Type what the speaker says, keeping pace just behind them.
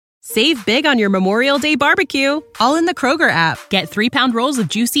Save big on your Memorial Day barbecue, all in the Kroger app. Get 3-pound rolls of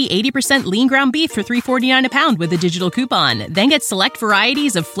juicy 80% lean ground beef for $3.49 a pound with a digital coupon. Then get select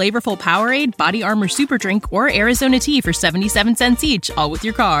varieties of flavorful Powerade, Body Armor Super Drink, or Arizona tea for 77 cents each, all with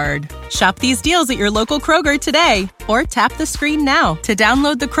your card. Shop these deals at your local Kroger today, or tap the screen now to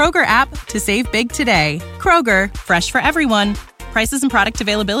download the Kroger app to save big today. Kroger, fresh for everyone. Prices and product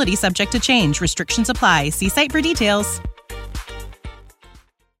availability subject to change. Restrictions apply. See site for details.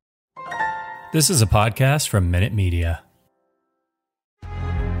 This is a podcast from Minute Media.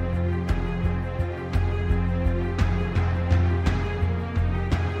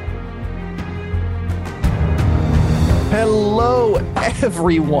 Hello,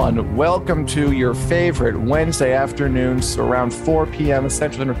 everyone. Welcome to your favorite Wednesday afternoons around 4 p.m.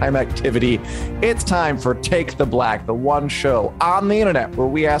 Central Standard Time activity. It's time for Take the Black, the one show on the internet where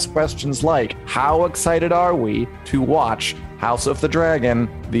we ask questions like, how excited are we to watch House of the Dragon,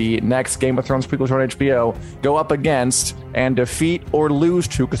 the next Game of Thrones prequel show on HBO, go up against and defeat or lose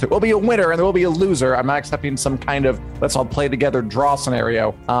to, because there will be a winner and there will be a loser. I'm not accepting some kind of let's all play together draw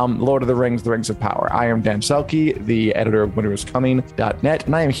scenario. Lord of the Rings, The Rings of Power. I am Dan Selke, the editor of winteriscoming.net,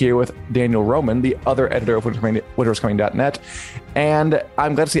 and I am here with Daniel Roman, the other editor of winteriscoming.net. And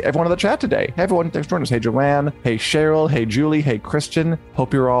I'm glad to see everyone in the chat today. Hey everyone, thanks for joining us. Hey Joanne, hey Cheryl, hey Julie, hey Christian.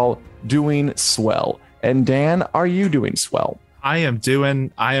 Hope you're all doing swell. And Dan, are you doing swell? I am doing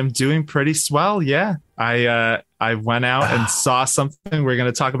pretty swell. Yeah. I went out and saw something we're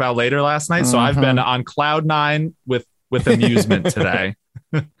going to talk about later last night. So I've been on cloud nine with amusement today.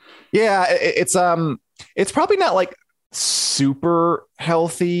 Yeah, it's probably not like super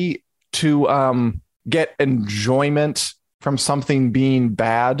healthy to get enjoyment from something being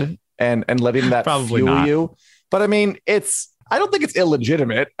bad and letting that Probably fuel not. you. But I mean, I don't think it's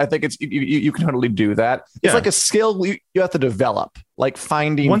illegitimate. I think it's you can totally do that. It's like a skill you have to develop, like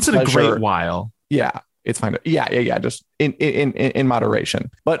finding once in pleasure. a great while. Yeah, it's fine. Yeah. Just in moderation.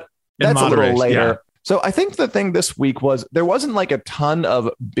 But that's a little later. Yeah. So I think the thing this week was there wasn't like a ton of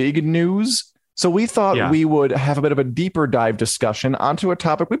big news. So we thought we would have a bit of a deeper dive discussion onto a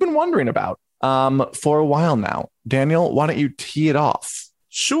topic we've been wondering about for a while now. Daniel, why don't you tee it off?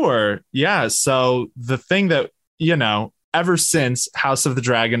 Sure. Yeah. So the thing that, ever since House of the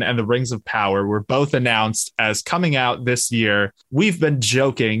Dragon and The Rings of Power were both announced as coming out this year, we've been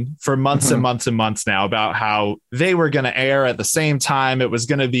joking for months and months and months now about how they were going to air at the same time. It was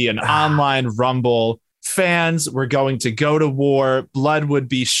going to be an online rumble. Fans were going to go to war, blood would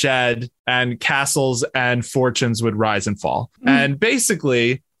be shed, and castles and fortunes would rise and fall. And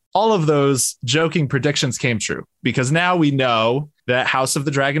basically, all of those joking predictions came true, because now we know that House of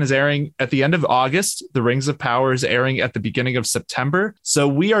the Dragon is airing at the end of August. The Rings of Power is airing at the beginning of September. So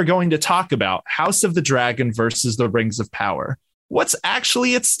we are going to talk about House of the Dragon versus the Rings of Power. What's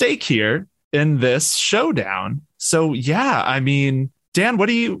actually at stake here in this showdown? So yeah, I mean, Dan, what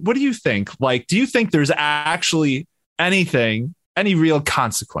do you think? Like, do you think there's actually any real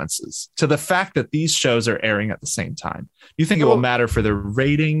consequences to the fact that these shows are airing at the same time? Do you think it will matter for the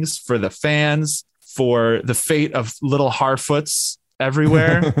ratings, for the fans, for the fate of little Harfoots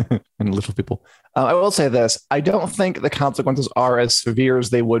everywhere? And little people. I will say this. I don't think the consequences are as severe as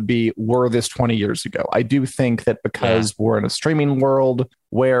they were this 20 years ago. I do think that because we're in a streaming world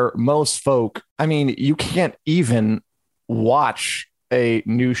where most folk, I mean, you can't even watch a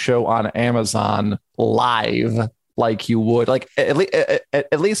new show on Amazon live like you would, like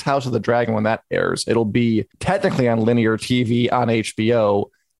at least House of the Dragon, when that airs, it'll be technically on linear TV on HBO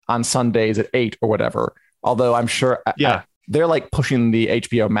on Sundays at 8 or whatever. Although I'm sure they're like pushing the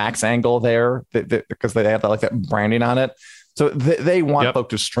HBO Max angle there because they have like that branding on it. So they want folk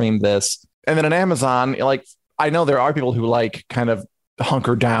to stream this. And then on Amazon, like, I know there are people who like kind of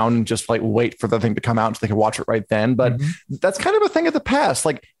hunker down and just like wait for the thing to come out so they can watch it right then. But that's kind of a thing of the past.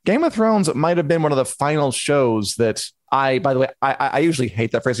 Like Game of Thrones might have been one of the final shows that by the way, I usually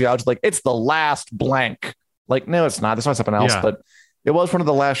hate that phraseology. Like, it's the last blank. Like, no, it's not. There's not something else. But it was one of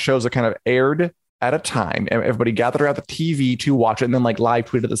the last shows that kind of aired at a time. Everybody gathered around the TV to watch it and then like live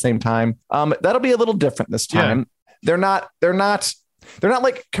tweet at the same time. That'll be a little different this time. They're not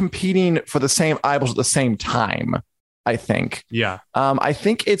like competing for the same eyeballs at the same time, I think. I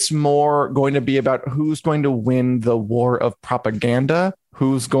think it's more going to be about who's going to win the war of propaganda,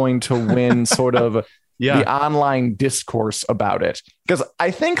 who's going to win sort of the online discourse about it. Because I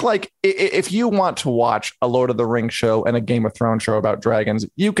think like if you want to watch a Lord of the Rings show and a Game of Thrones show about dragons,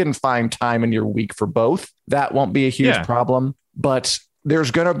 you can find time in your week for both. That won't be a huge problem. But there's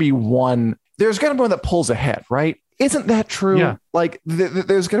going to be one that pulls ahead, right? Isn't that true? Yeah. Like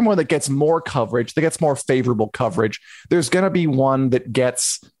there's going to be one that gets more coverage, that gets more favorable coverage. There's going to be one that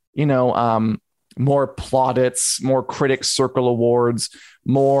gets more plaudits, more Critics Circle Awards,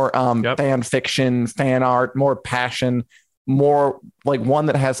 more fan fiction, fan art, more passion, more like one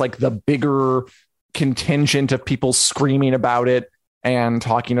that has like the bigger contingent of people screaming about it and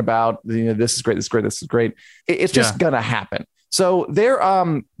talking about, this is great, this is great, this is great. It's just gonna happen. So their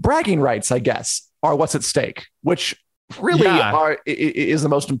bragging rights, I guess, are what's at stake, which really is the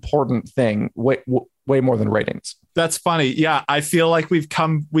most important thing, way more than ratings. That's funny. Yeah, I feel like we've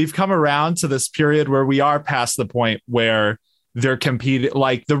come around to this period where we are past the point where they're competing.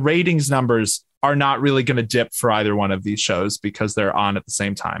 Like the ratings numbers are not really going to dip for either one of these shows because they're on at the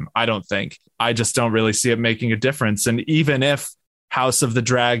same time. I don't think. I just don't really see it making a difference. And even if House of the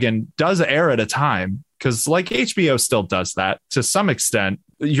Dragon does air at a time, because like HBO still does that to some extent,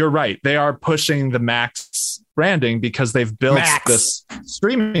 you're right. They are pushing the Max branding because they've built this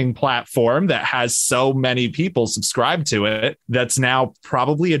streaming platform that has so many people subscribed to it. That's now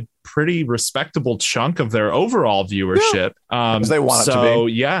probably a pretty respectable chunk of their overall viewership. They want it to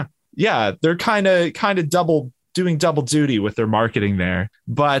be. Yeah, they're kind of doing double duty with their marketing there.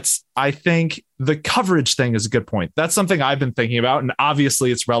 But I think the coverage thing is a good point. That's something I've been thinking about. And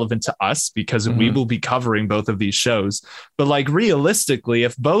obviously it's relevant to us because we will be covering both of these shows. But like realistically,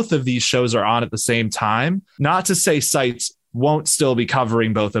 if both of these shows are on at the same time, not to say sites won't still be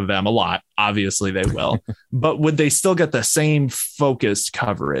covering both of them a lot. Obviously they will. But would they still get the same focused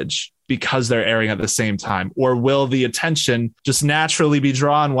coverage because they're airing at the same time? Or will the attention just naturally be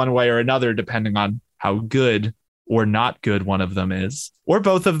drawn one way or another, depending on how good or not good one of them is, or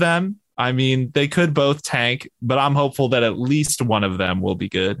both of them? I mean, they could both tank, but I'm hopeful that at least one of them will be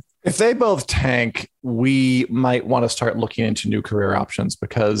good. If they both tank, we might want to start looking into new career options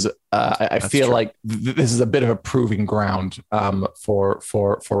because I feel like this is a bit of a proving ground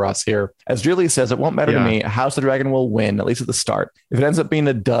for us here. As Julie says, it won't matter to me. House of the Dragon will win, at least at the start. If it ends up being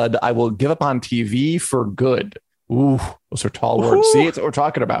a dud, I will give up on TV for good. Ooh, those are tall words. See, it's what we're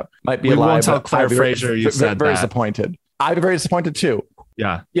talking about. Might be a lie. We won't tell Claire Fraser you said very that. Disappointed. I'd be very disappointed too.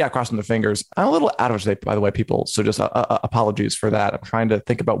 Yeah, crossing the fingers. I'm a little out of today, by the way, people. So just apologies for that. I'm trying to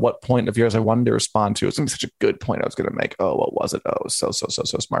think about what point of yours I wanted to respond to. It's going to be such a good point I was going to make. Oh, what was it? Oh, so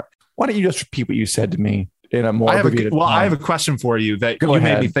smart. Why don't you just repeat what you said to me in a more abbreviated time? I have a question for you that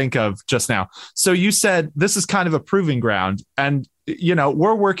made me think of just now. So you said this is kind of a proving ground. And,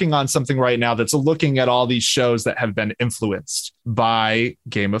 we're working on something right now that's looking at all these shows that have been influenced by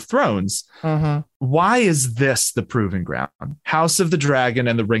Game of Thrones. Why is this the proving ground? House of the Dragon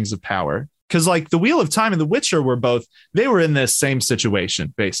and the Rings of Power. Because like the Wheel of Time and The Witcher they were in this same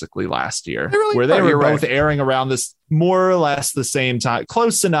situation basically last year, where they were both airing around this more or less the same time,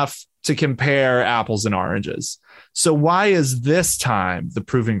 close enough to compare apples and oranges. So why is this time the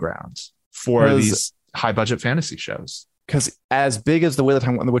proving ground for these high budget fantasy shows? Because as big as The Wheel of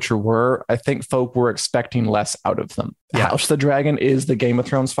Time and The Witcher were, I think folk were expecting less out of them. House of the Dragon is the Game of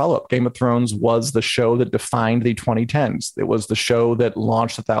Thrones follow-up. Game of Thrones was the show that defined the 2010s. It was the show that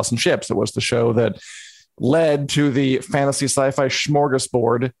launched 1,000 ships. It was the show that led to the fantasy sci-fi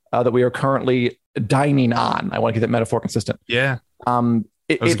smorgasbord that we are currently dining on. I want to get that metaphor consistent. Yeah.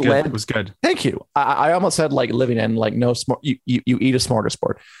 It was good. Thank you. I almost said like living in like you eat a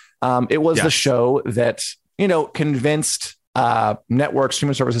smorgasbord. It was the show that convinced network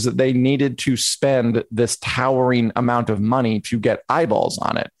streaming services that they needed to spend this towering amount of money to get eyeballs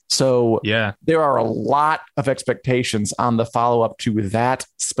on it. So there are a lot of expectations on the follow-up to that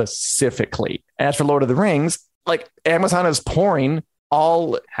specifically. As for Lord of the Rings, like Amazon is pouring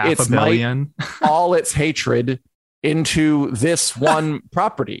all its might, all its hatred into this one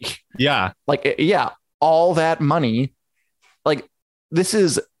property. All that money. Like this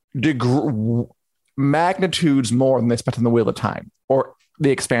is magnitudes more than they spent on The Wheel of Time or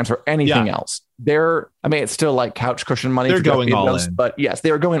The Expanse or anything else. It's still like couch cushion money. They're going all in. But yes,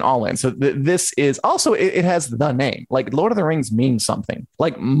 they're going all in. So this is also, it has the name. Like Lord of the Rings means something.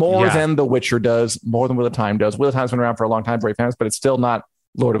 Like more than The Witcher does, more than Wheel of Time does. Wheel of Time's been around for a long time, very famous, but it's still not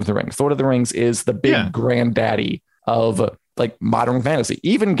Lord of the Rings. Lord of the Rings is the big granddaddy of like modern fantasy.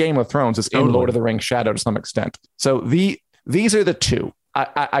 Even Game of Thrones is in Lord of the Rings shadow to some extent. So these are the two.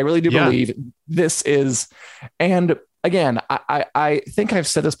 I really do believe this is, and again, I think I've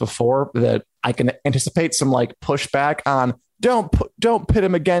said this before that I can anticipate some like pushback on don't pit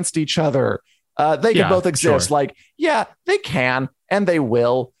them against each other. They can both exist. Sure. Like, they can and they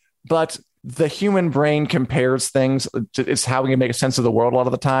will, but the human brain compares things. It's how we can make sense of the world a lot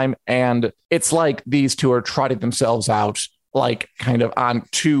of the time. And it's like these two are trotting themselves out like kind of on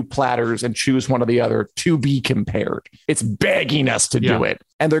two platters and choose one or the other to be compared. It's begging us to do it.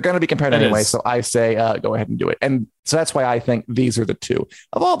 And they're going to be compared anyway. So I say, go ahead and do it. And so that's why I think these are the two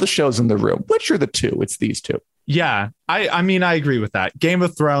of all the shows in the room. Which are the two? It's these two. Yeah, I mean, I agree with that. Game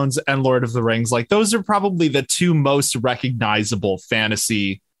of Thrones and Lord of the Rings, like those are probably the two most recognizable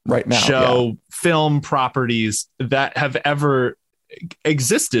fantasy right now show film properties that have ever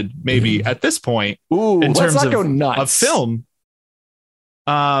existed, maybe at this point. Ooh, in terms go nuts. of film.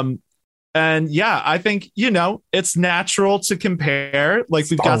 And yeah, I think, it's natural to compare. Like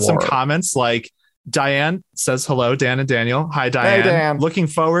we've got some comments like Diane says hello, Dan and Daniel. Hi, Diane. Hey, Dan. Looking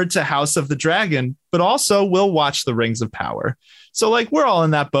forward to House of the Dragon, but also we'll watch The Rings of Power. So like we're all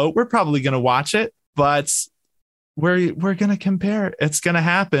in that boat. We're probably going to watch it, but we're going to compare. It's going to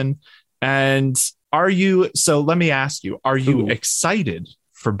happen. And so let me ask you, are you excited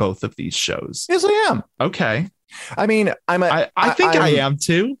for both of these shows? Yes, I am. Okay. I mean, I am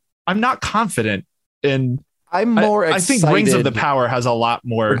too. I'm not confident in. I'm more excited. I think Rings of the Power has a lot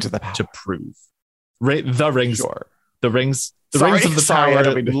more to prove. The Rings. Sure. The Rings of the Power.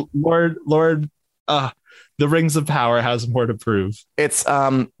 The Rings of Power has more to prove. It's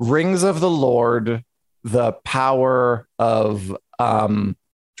Rings of the Lord, the Power of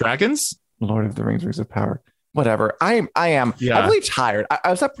Dragons. Lord of the Rings of Power. Whatever. I am. Yeah. I'm really tired. I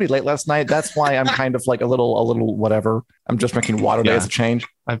was up pretty late last night. That's why I'm kind of like a little whatever. I'm just drinking water today as a change.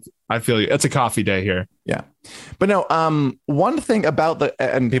 I feel you. It's a coffee day here. Yeah. But no, one thing about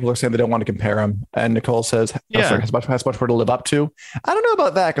and people are saying they don't want to compare them. And Nicole says, has much more to live up to. I don't know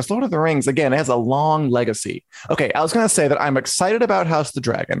about that because Lord of the Rings, again, it has a long legacy. Okay. I was going to say that I'm excited about House of the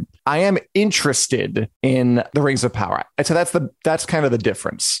Dragon. I am interested in the Rings of Power. And so that's kind of the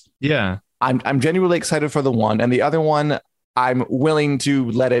difference. Yeah. I'm genuinely excited for the one, and the other one, I'm willing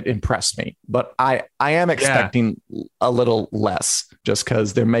to let it impress me. But I am expecting a little less just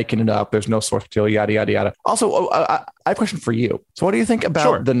because they're making it up. There's no source material, yada, yada, yada. Also, I have a question for you. So what do you think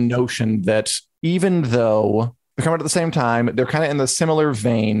about the notion that even though they're coming at the same time, they're kind of in the similar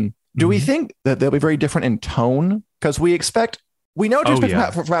vein, do we think that they'll be very different in tone? Because we know to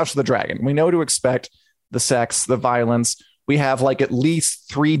expect from House of the Dragon. We know to expect the sex, the violence. We have like at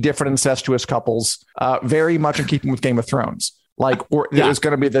least 3 different incestuous couples, very much in keeping with Game of Thrones. Like there's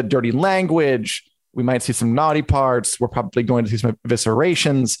going to be the dirty language. We might see some naughty parts. We're probably going to see some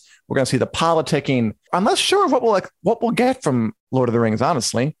eviscerations. We're going to see the politicking. I'm not sure what we'll get from Lord of the Rings,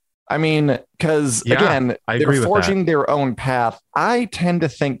 honestly. I mean, because again, they're forging their own path. I tend to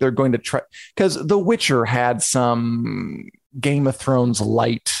think they're going to try, because The Witcher had some Game of Thrones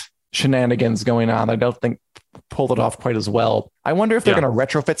light shenanigans going on. I don't think pulled it off quite as well. I wonder if they're going to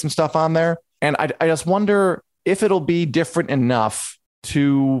retrofit some stuff on there. And I just wonder if it'll be different enough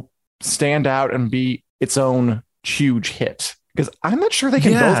to stand out and be its own huge hit. Because I'm not sure they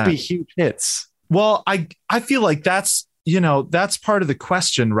can both be huge hits. Well, I feel like that's part of the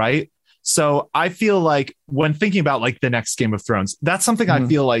question, right? So I feel like when thinking about like the next Game of Thrones, that's something I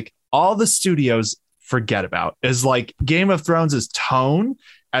feel like all the studios forget about is like Game of Thrones' tone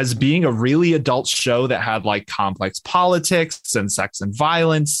as being a really adult show that had like complex politics and sex and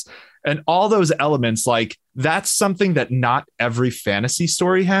violence and all those elements. Like that's something that not every fantasy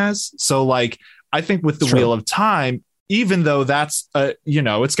story has. So like, I think with the Wheel of Time, even though that's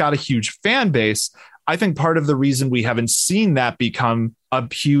it's got a huge fan base, I think part of the reason we haven't seen that become a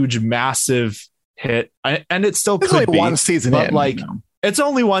huge, massive hit, and it still could be one season, but it's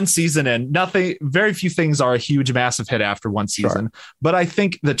only one season in. Very few things are a huge, massive hit after one season. Sure. But I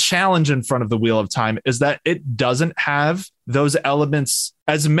think the challenge in front of the Wheel of Time is that it doesn't have those elements,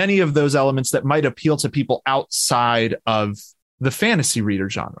 as many of those elements that might appeal to people outside of the fantasy reader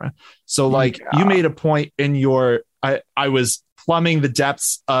genre. So like you made a point in I was plumbing the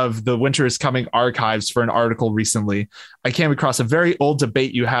depths of the Winter is Coming archives for an article recently. I came across a very old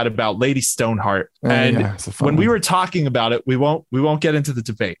debate you had about Lady Stoneheart. When we were talking about it, we won't get into the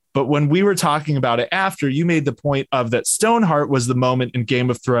debate, but when we were talking about it after, you made the point of that Stoneheart was the moment in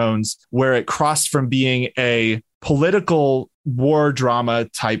Game of Thrones where it crossed from being a political war drama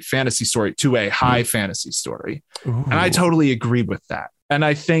type fantasy story to a high fantasy story. Ooh. And I totally agree with that. And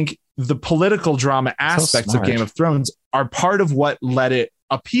I think the political drama aspects of Game of Thrones are part of what let it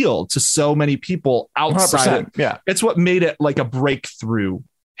appeal to so many people outside. It's what made it like a breakthrough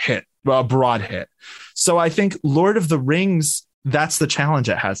hit, a broad hit. So I think Lord of the Rings, that's the challenge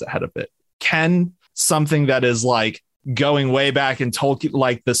it has ahead of it. Can something that is like going way back in Tolkien,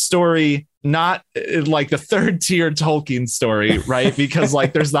 like the story, not like the third tier Tolkien story, right? Because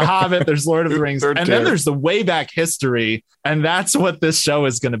like there's the Hobbit, there's Lord of the Rings, and then there's the way back history. And that's what this show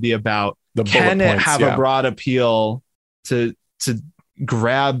is going to be about. Can it have a broad appeal to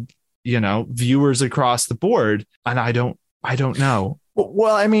grab, viewers across the board. And I don't know.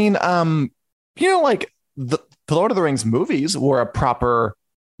 Well, I mean, like the Lord of the Rings movies were a proper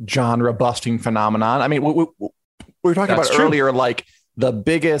genre busting phenomenon. I mean, we were talking about earlier, like the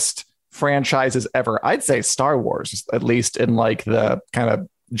biggest franchises ever. I'd say Star Wars, at least in like the kind of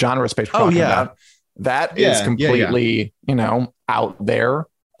genre space we're talking about. That is completely, out there,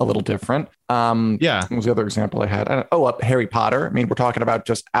 a little different. What was the other example I had? Harry Potter. I mean, we're talking about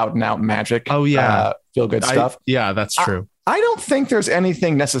just out and out magic. Feel good stuff. That's true. I don't think there's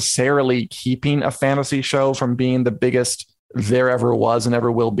anything necessarily keeping a fantasy show from being the biggest there ever was and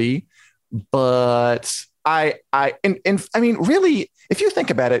ever will be. But I mean, really, if you think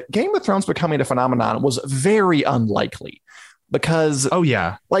about it, Game of Thrones becoming a phenomenon was very unlikely because,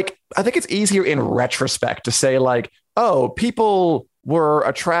 like, I think it's easier in retrospect to say like, oh, people were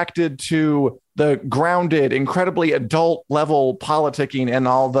attracted to the grounded, incredibly adult level politicking and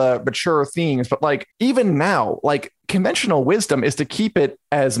all the mature themes. But like, even now, like conventional wisdom is to keep it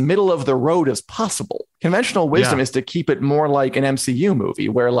as middle of the road as possible. Conventional wisdom is to keep it more like an MCU movie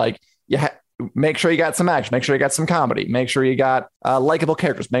where like, make sure you got some action, make sure you got some comedy, make sure you got likable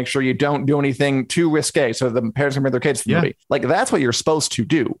characters, make sure you don't do anything too risque so the parents can bring their kids to the movie. Like that's what you're supposed to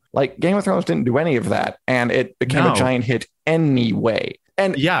do. Like Game of Thrones didn't do any of that and it became a giant hit anyway.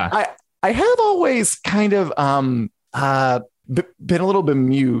 And I have always kind of been a little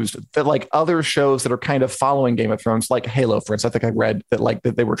bemused that like other shows that are kind of following Game of Thrones, like Halo, for instance. I think I read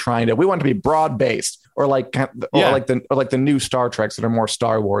that they were trying we want to be broad based or like the new Star Treks that are more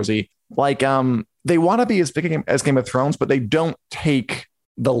Star Warsy. Like they want to be as big as Game of Thrones, but they don't take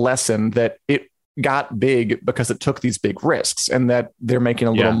the lesson that it got big because it took these big risks and that they're making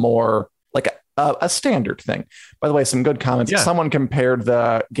a little more like a standard thing. By the way, some good comments. Someone compared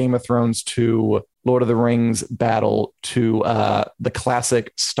the Game of Thrones to Lord of the Rings battle to the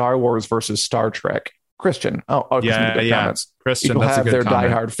classic Star Wars versus Star Trek. Christian. Comments. Christian, people that's have a good their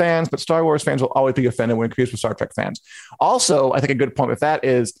comment. diehard fans, but Star Wars fans will always be offended when confused with Star Trek fans. Also, I think a good point with that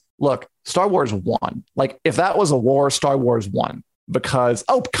is, look, Star Wars won. Like, if that was a war, Star Wars won because,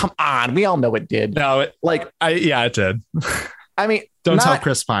 come on, we all know it did. No, it did. I mean, don't tell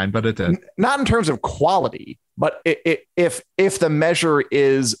Chris Pine, but it did. Not in terms of quality, but if the measure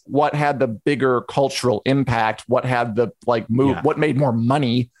is what had the bigger cultural impact, what had the what made more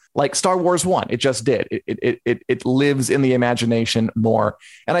money. Like Star Wars won. It just did. It lives in the imagination more.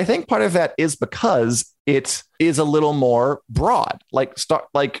 And I think part of that is because it is a little more broad. Like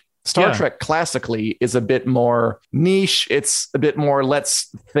Star Trek classically is a bit more niche. It's a bit more, let's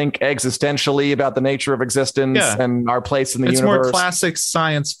think existentially about the nature of existence and our place in the universe. It's more classic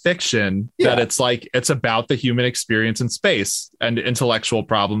science fiction that it's about the human experience in space and intellectual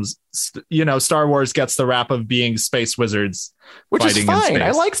problems. Star Wars gets the rap of being space wizards, which is fine. In space.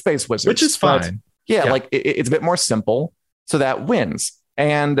 I like space wizards, which is fine. Like it's a bit more simple. So that wins.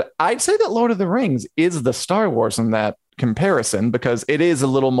 And I'd say that Lord of the Rings is the Star Wars in that comparison because it is a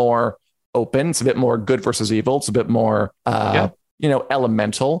little more open. It's a bit more good versus evil. It's a bit more,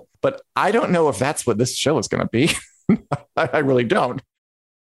 elemental. But I don't know if that's what this show is going to be. I really don't.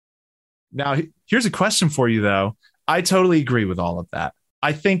 Now, here's a question for you, though. I totally agree with all of that.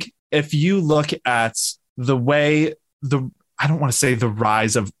 I think if you look at the way I don't want to say the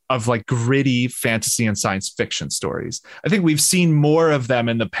rise of like gritty fantasy and science fiction stories. I think we've seen more of them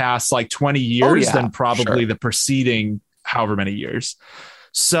in the past 20 years than probably the preceding however many years.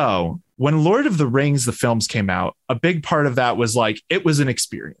 So when Lord of the Rings, the films came out, a big part of that was it was an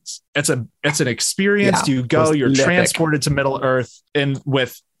experience. It's an experience. You go, you're transported to Middle Earth and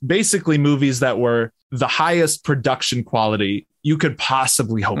with basically movies that were the highest production quality you could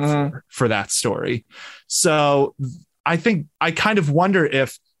possibly hope for that story. So I think I kind of wonder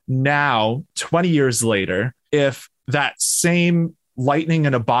if now, 20 years later, if that same lightning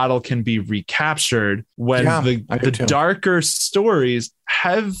in a bottle can be recaptured when the darker stories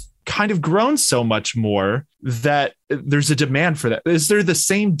have kind of grown so much more that there's a demand for that. Is there the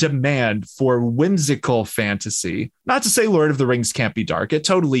same demand for whimsical fantasy? Not to say Lord of the Rings can't be dark. It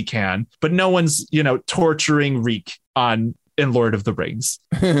totally can. But no one's, torturing Reek in Lord of the Rings.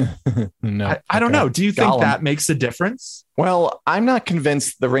 No, I don't know. Do you think that makes a difference? Well, I'm not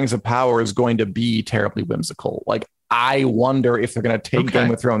convinced the Rings of Power is going to be terribly whimsical. I wonder if they're going to take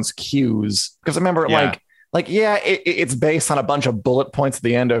Game of Thrones cues because I remember it's based on a bunch of bullet points at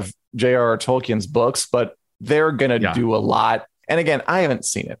the end of J.R.R. Tolkien's books, but they're going to do a lot. And again, I haven't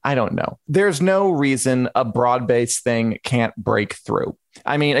seen it. I don't know. There's no reason a broad-based thing can't break through.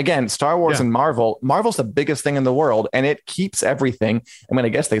 I mean, again, Star Wars and Marvel's the biggest thing in the world, and it keeps everything. I mean, I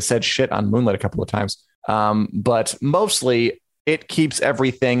guess they said shit on Moonlight a couple of times, But mostly it keeps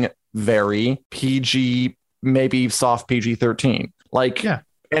everything very PG, maybe soft PG-13. Like, yeah.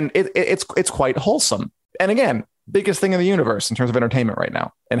 And it's quite wholesome. And again, biggest thing in the universe in terms of entertainment right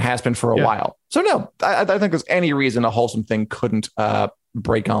now, and has been for a while. So no, I don't think there's any reason a wholesome thing couldn't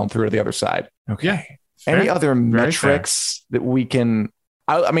break on through to the other side. Okay. Yeah. Any other metrics that we can?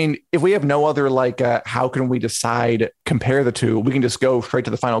 I mean, if we have no other, like, how can we compare the two? We can just go straight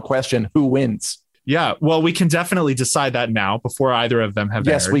to the final question: who wins? Yeah, well, we can definitely decide that now before either of them have.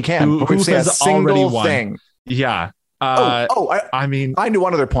 Yes, aired. We can. Who has already won? Thing. Yeah. I mean, I knew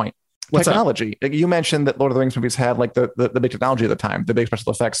one other point. What's technology. Like, you mentioned that Lord of the Rings movies had like the big technology at the time, the big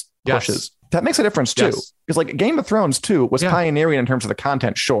special effects pushes. That makes a difference too, because like Game of Thrones too was pioneering in terms of the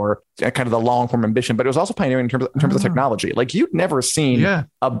content, sure, kind of the long form ambition, but it was also pioneering in terms of the technology. Like, you'd never seen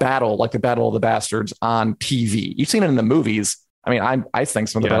a battle like the Battle of the Bastards on TV. You've seen it in the movies. I mean, I think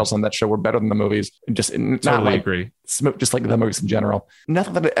some of the battles on that show were better than the movies. Just not like, agree. Just like the movies in general.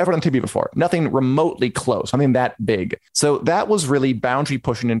 Nothing that had ever on TV before. Nothing remotely close. Something that big. So that was really boundary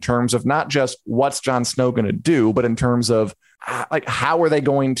pushing in terms of not just what's Jon Snow going to do, but in terms of like, how are they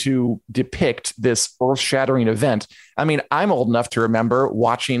going to depict this earth-shattering event? I mean, I'm old enough to remember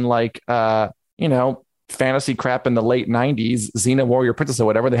watching like, fantasy crap in the late 90s, Xena Warrior Princess or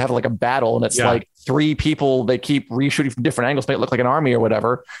whatever. They have like a battle and it's like three people they keep reshooting from different angles, make it look like an army or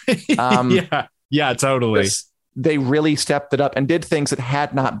whatever. Yeah, totally. They really stepped it up and did things that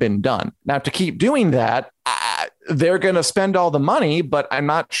had not been done. Now, to keep doing that, they're going to spend all the money, but I'm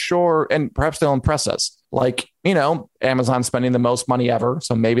not sure, and perhaps they'll impress us. Like, Amazon spending the most money ever.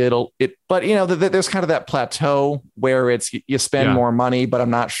 So maybe but there's kind of that plateau where it's, you spend more money, but I'm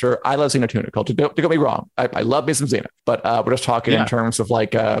not sure. I love Xena Tunicle. Don't get me wrong. I love me some Xena, but we're just talking in terms of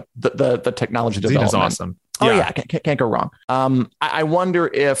like the technology development. Xena's awesome. Can't go wrong. I wonder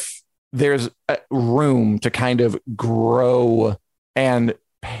if there's room to kind of grow and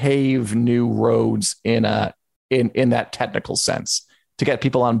pave new roads in that technical sense, to get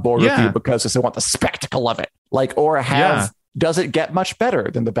people on board with you because they want the spectacle of it. Like, or does it get much better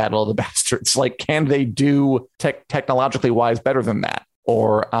than the Battle of the Bastards? Like, can they do technologically wise better than that?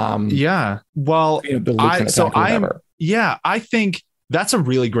 Or well, I think that's a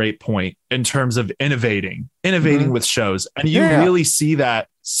really great point in terms of innovating with shows. And you really see that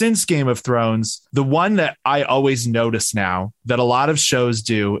since Game of Thrones. The one that I always notice now that a lot of shows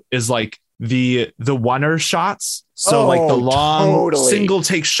do is like the one-er shots. So like the long single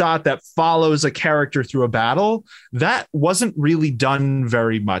take shot that follows a character through a battle, that wasn't really done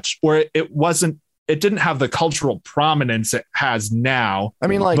very much, or it didn't have the cultural prominence it has now. I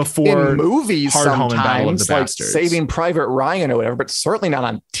mean, like before in movies, sometimes like Saving Private Ryan or whatever, but certainly not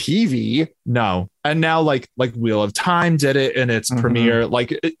on TV. No. And now like Wheel of Time did it in its premiere.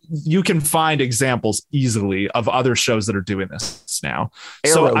 Like you can find examples easily of other shows that are doing this now.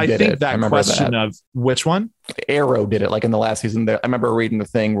 Arrow so I think that question of which one? Arrow did it like in the last season. I remember reading the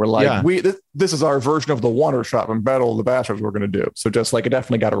thing where like this is our version of the one-er shot from Battle of the Bastards we're going to do. So just like it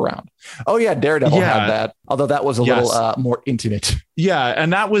definitely got around. Oh yeah, Daredevil had that, although that was a little more intimate. Yeah,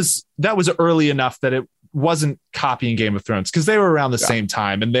 and that was early enough that it wasn't copying Game of Thrones because they were around the same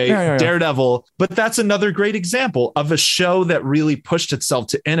time, and Daredevil. But that's another great example of a show that really pushed itself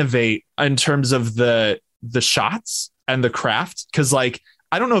to innovate in terms of the shots and the craft. Because like,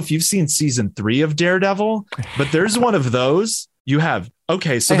 I don't know if you've seen season 3 of Daredevil, but there's one of those. You have so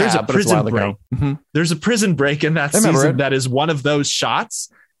there's a prison break. There's a prison break in that season that is one of those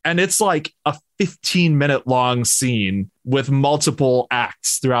shots. And it's like a 15-minute long scene with multiple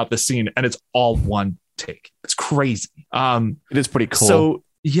acts throughout the scene. And it's all one take. It's crazy. It is pretty cool. So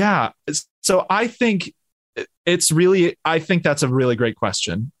yeah. So I think that's a really great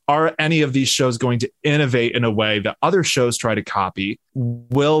question. Are any of these shows going to innovate in a way that other shows try to copy?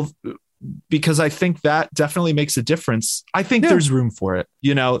 Because I think that definitely makes a difference. I think there's room for it.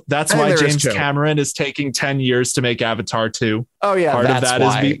 That's why James Cameron is taking 10 years to make Avatar 2. Oh yeah. Part of that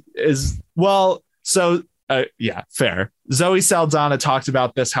fair. Zoe Saldana talked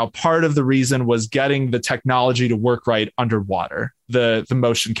about this, how part of the reason was getting the technology to work right underwater, the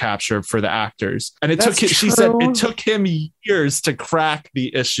motion capture for the actors. And she said it took him years to crack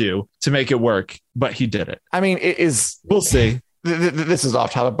the issue to make it work, but he did it. I mean, we'll see. This is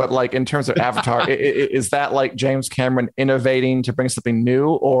off topic, but like in terms of Avatar, is that like James Cameron innovating to bring something new,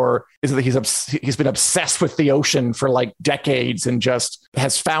 or is it that he's been obsessed with the ocean for like decades and just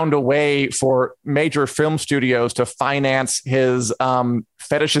has found a way for major film studios to finance his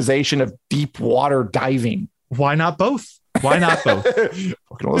fetishization of deep water diving? Why not both? Why not both? Fucking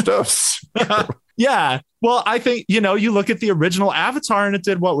all those Yeah. Well, I think, you look at the original Avatar and it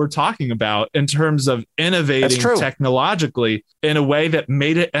did what we're talking about in terms of innovating technologically in a way that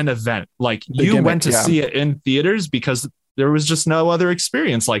made it an event. Like you went to see it in theaters because there was just no other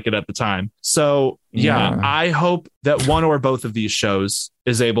experience like it at the time. So, I hope that one or both of these shows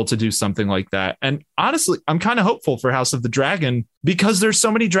is able to do something like that. And honestly, I'm kind of hopeful for House of the Dragon because there's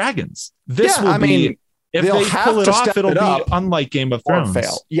so many dragons. This will be... If they pull it off, it'll be unlike Game of Thrones.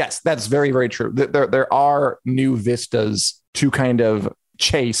 Fail. Yes, that's very, very true. There are new vistas to kind of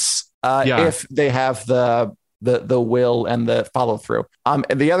chase if they have the will and the follow through. And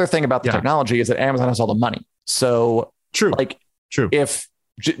the other thing about the technology is that Amazon has all the money. So true. If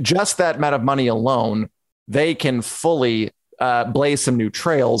just that amount of money alone, they can fully blaze some new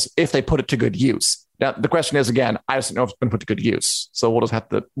trails if they put it to good use. Now, the question is, again, I just don't know if it's been put to good use. So we'll just have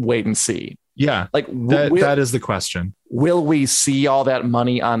to wait and see. Yeah, that is the question. Will we see all that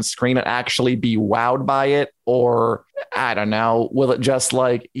money on screen and actually be wowed by it? Or, I don't know, will it just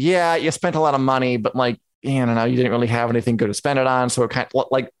you spent a lot of money, but I don't know, you didn't really have anything good to spend it on. So it kind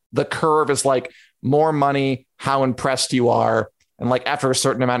of the curve is more money, how impressed you are. And after a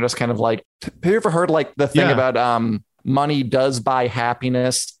certain amount, it's kind of have you ever heard the thing about money does buy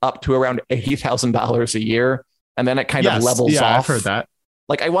happiness up to around $80,000 a year? And then it kind of levels off. I've heard that.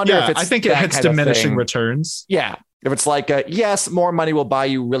 I wonder if it's... I think it hits diminishing returns. Yeah. If it's yes, more money will buy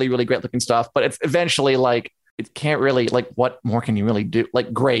you really, really great looking stuff, but it's eventually it can't really, what more can you really do?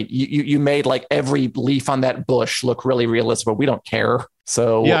 Great. You made every leaf on that bush look really realistic, but we don't care.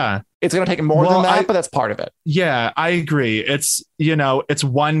 So it's going to take more than that, but that's part of it. Yeah, I agree. It's, it's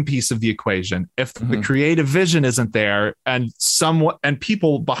one piece of the equation. If the creative vision isn't there and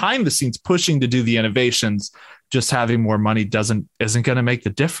people behind the scenes pushing to do the innovations, just having more money isn't going to make the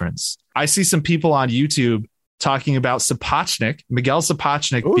difference. I see some people on YouTube talking about Miguel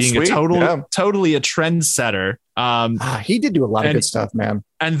Sapochnik being totally a trendsetter. He did do a lot of good stuff, man.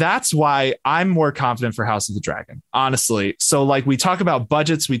 And that's why I'm more confident for House of the Dragon, honestly. So we talk about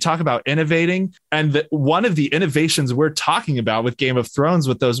budgets, we talk about innovating. And one of the innovations we're talking about with Game of Thrones,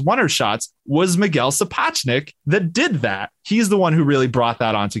 with those wonder shots, was Miguel Sapochnik that did that. He's the one who really brought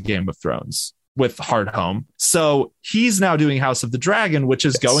that onto Game of Thrones with Hardhome. So he's now doing House of the Dragon, which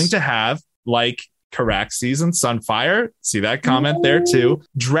is going to have Caraxes and Sunfire. See that comment there too.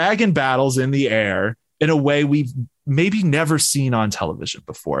 Dragon battles in the air in a way we've maybe never seen on television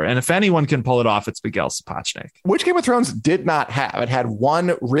before. And if anyone can pull it off, it's Miguel Sapochnik. Which Game of Thrones did not have. It had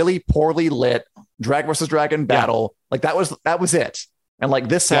one really poorly lit Dragon versus Dragon battle. That was it. And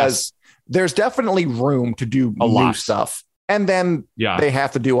this there's definitely room to do new stuff. And then they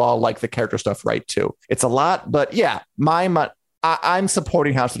have to do all the character stuff right too. It's a lot, but I'm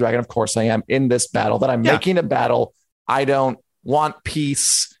supporting House of the Dragon. Of course I am in this battle that I'm making a battle. I don't want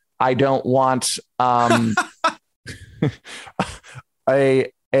peace. I don't want a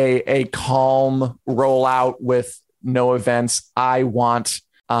calm rollout with no events. I want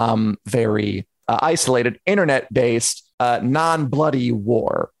very isolated internet-based non-bloody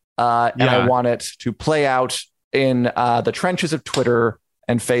war. And I want it to play out in the trenches of Twitter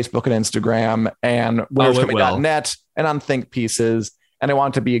and Facebook and Instagram and where's.net and on think pieces. And I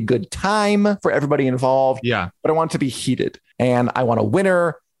want it to be a good time for everybody involved. Yeah. But I want it to be heated. And I want a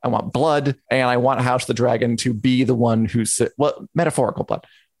winner. I want blood. And I want House of the Dragon to be the one metaphorical blood.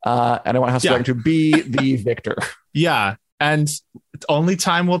 And I want House of the Dragon to be the victor. Yeah. And only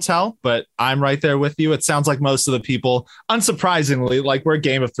time will tell, but I'm right there with you. It sounds like most of the people, unsurprisingly, we're a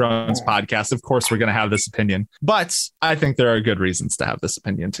Game of Thrones podcast. Of course, we're going to have this opinion, but I think there are good reasons to have this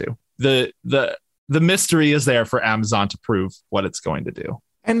opinion too. The mystery is there for Amazon to prove what it's going to do.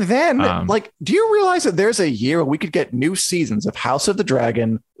 And then, do you realize that there's a year where we could get new seasons of House of the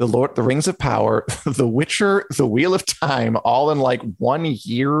Dragon, The Rings of Power, The Witcher, The Wheel of Time, all in 1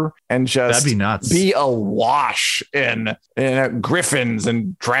 year, and just that'd be nuts. Be awash in griffins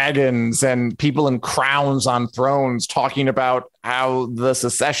and dragons and people in crowns on thrones talking about how the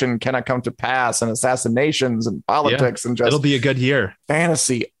secession cannot come to pass and assassinations and politics and just it'll be a good year.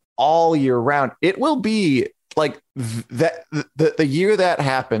 Fantasy all year round. It will be. The year that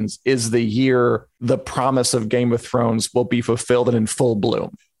happens is the year the promise of Game of Thrones will be fulfilled and in full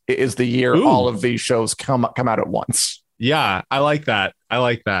bloom. It is the year all of these shows come out at once. Yeah, I like that.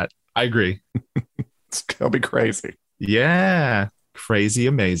 I agree. It's gonna be crazy. Yeah, crazy,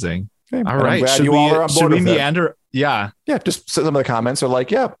 amazing. Okay. All right, should we meander? Yeah. Just some of the comments are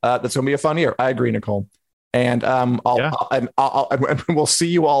that's gonna be a fun year. I agree, Nicole. And we'll see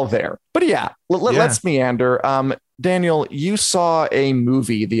you all there. But let's meander. Daniel, you saw a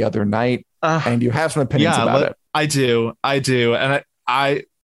movie the other night, and you have some opinions about it. I do, and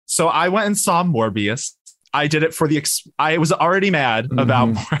So I went and saw Morbius. I did it for I was already mad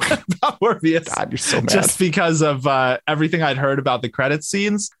about Morbius. God, you're so mad. Just because of everything I'd heard about the credit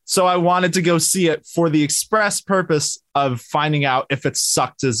scenes. So I wanted to go see it for the express purpose of finding out if it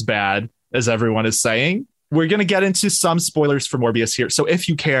sucked as bad as everyone is saying. We're going to get into some spoilers for Morbius here. So if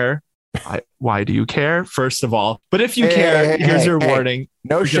you care, why do you care? First of all, but if you care, here's your warning.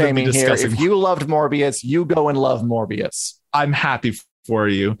 No shaming here. If you loved Morbius, you go and love Morbius. I'm happy for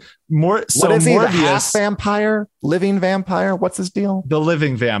you. What is he? Morbius, the half vampire, living vampire? What's his deal? The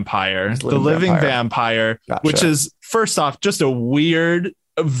living vampire. The living vampire, gotcha. Which is first off just a weird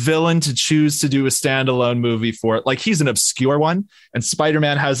villain to choose to do a standalone movie for it. Like, he's an obscure one, and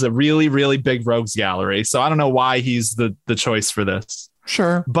Spider-Man has a really, really big rogues gallery. So I don't know why he's the choice for this.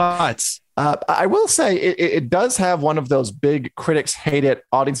 Sure, but I will say it does have one of those big critics hate it,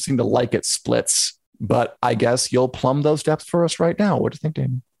 audience seem to like it splits. But I guess you'll plumb those depths for us right now. What do you think,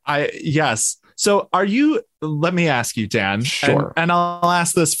 Dan? Yes. So let me ask you, Dan. Sure. And I'll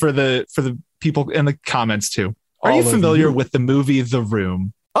ask this for the people in the comments too. Are you familiar with the movie The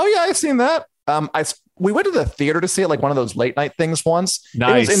Room? Oh yeah, I've seen that. We went to the theater to see it, like one of those late night things once. Nice.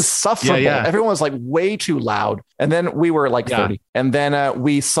 It was insufferable. Yeah. Everyone was like way too loud. And then we were like 30. And then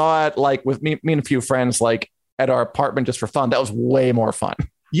we saw it like with me and a few friends, like at our apartment just for fun. That was way more fun.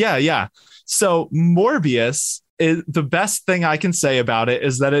 Yeah. So Morbius, the best thing I can say about it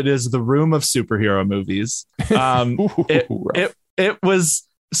is that it is the Room of superhero movies. It was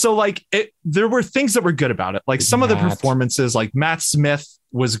so like there were things that were good about it. Like some of the performances, like Matt Smith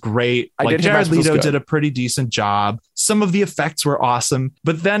was great. Like Jared Leto did a pretty decent job. Some of the effects were awesome.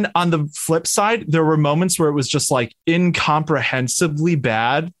 But then on the flip side, there were moments where it was just like incomprehensibly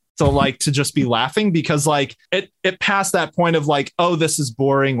bad. So like to just be laughing, because like it passed that point of like, oh, this is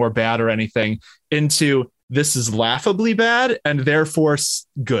boring or bad or anything, into this is laughably bad and therefore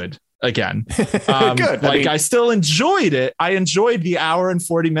good again. Good. I still enjoyed it. I enjoyed the hour and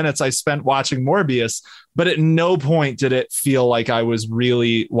 40 minutes I spent watching Morbius, but at no point did it feel like I was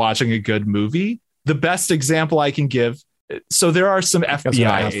really watching a good movie. The best example I can give. So there are some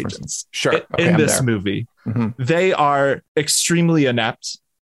FBI agents in this movie. Mm-hmm. They are extremely inept.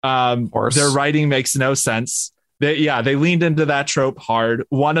 Their writing makes no sense. They leaned into that trope hard.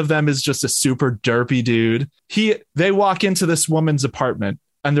 One of them is just a super derpy dude. They walk into this woman's apartment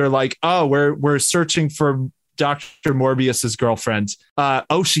and they're like, "Oh, we're searching for Dr. Morbius's girlfriend.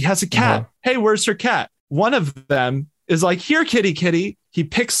 Oh, she has a cat. Hey, where's her cat?" One of them is like, "Here, kitty." He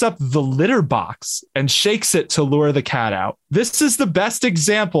picks up the litter box and shakes it to lure the cat out. This is the best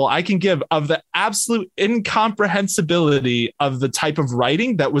example I can give of the absolute incomprehensibility of the type of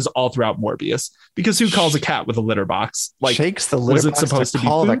writing that was all throughout Morbius. Because who calls a cat with a litter box? Like, shakes the litter box supposed to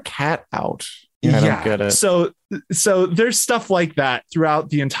call the cat out? I don't get it. So there's stuff like that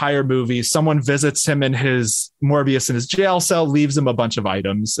throughout the entire movie. Someone visits him in Morbius in his jail cell, leaves him a bunch of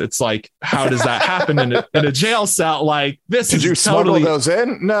items. It's like, how does that happen in a jail cell? Like, this Did is you totally smuggle those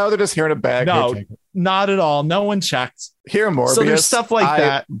in? No, they're just here in a bag. No, not at all. No one checked. Here, Morbius. So there's stuff like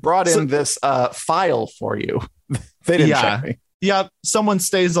that. Brought in this file for you. They didn't check me. Yep. Someone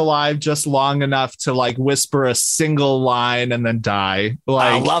stays alive just long enough to like whisper a single line and then die.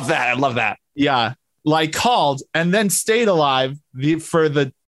 Like, I love that. Yeah. Like called and then stayed alive for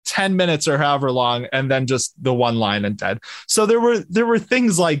the 10 minutes or however long, and then just the one line and dead. So there were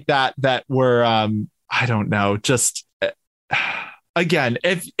things like that were I don't know, just again,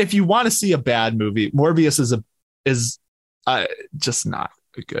 if you want to see a bad movie, Morbius is just not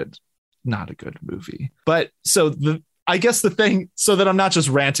a good movie. But so I guess the thing, so that I'm not just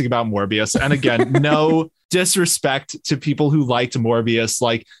ranting about Morbius, and again, no disrespect to people who liked Morbius,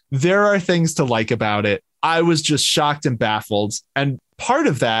 like there are things to like about it. I was just shocked and baffled. And part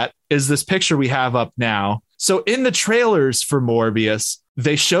of that is this picture we have up now. So in the trailers for Morbius,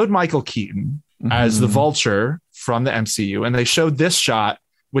 they showed Michael Keaton as the Vulture from the MCU. And they showed this shot,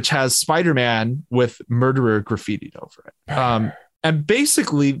 which has Spider-Man with murderer graffitied over it. And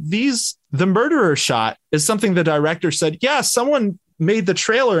basically the murderer shot is something the director said, yeah, someone made the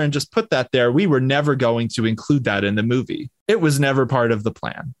trailer and just put that there. We were never going to include that in the movie. It was never part of the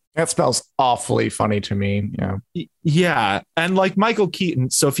plan. That smells awfully funny to me. Yeah. And like Michael Keaton.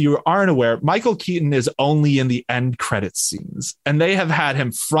 So if you aren't aware, Michael Keaton is only in the end credits scenes, and they have had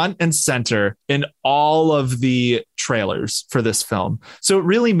him front and center in all of the trailers for this film. So it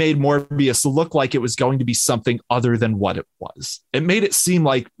really made Morbius look like it was going to be something other than what it was. It made it seem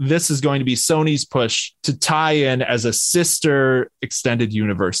like this is going to be Sony's push to tie in as a sister extended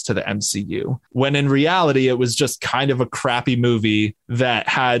universe to the MCU, when in reality, it was just kind of a crappy movie that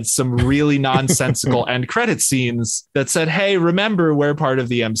had had some really nonsensical end credit scenes that said, hey, remember, we're part of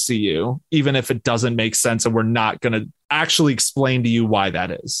the MCU, even if it doesn't make sense and we're not going to actually explain to you why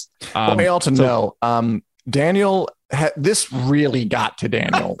that is. We all to know, Daniel, this really got to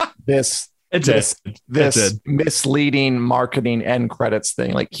Daniel. This misleading marketing end credits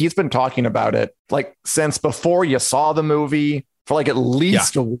thing. Like, he's been talking about it like since before you saw the movie for like at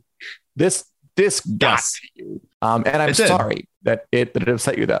least a week. This got to you. And I'm sorry that it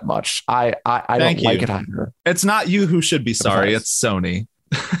upset you that much. I don't like it either. It's not you who should be sorry. It's Sony.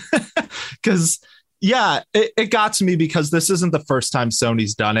 Because it got to me because this isn't the first time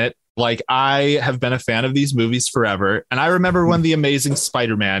Sony's done it. Like, I have been a fan of these movies forever. And I remember when The Amazing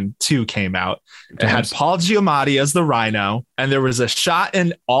Spider-Man 2 came out. It had Paul Giamatti as the Rhino. And there was a shot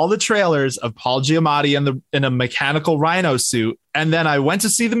in all the trailers of Paul Giamatti in a mechanical rhino suit. And then I went to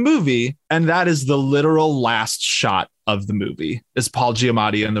see the movie, and that is the literal last shot of the movie, is Paul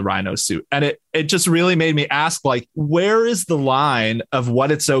Giamatti in the rhino suit. And it just really made me ask, like, where is the line of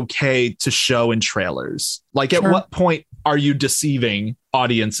what it's okay to show in trailers? Like, at what point are you deceiving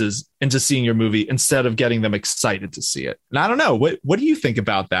audiences into seeing your movie instead of getting them excited to see it? And I don't know. What do you think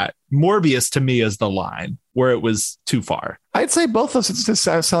about that? Morbius, to me, is the line where it was too far. I'd say both of those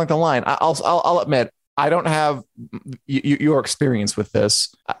sound like the line. I'll admit, I don't have your experience with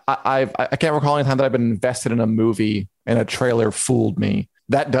this. I can't recall any time that I've been invested in a movie and a trailer fooled me.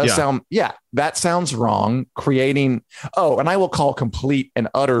 That does sound, that sounds wrong. And I will call complete and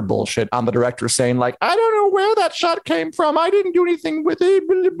utter bullshit on the director saying, like, I don't know where that shot came from. I didn't do anything with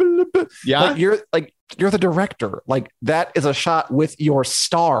it. Yeah. You're the director. Like, that is a shot with your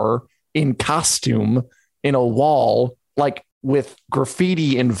star in costume in a wall, like, with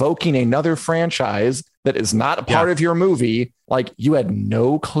graffiti invoking another franchise that is not a part of your movie. Like, you had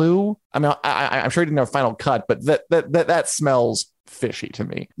no clue. I mean, I'm sure you didn't have a final cut, but that smells fishy to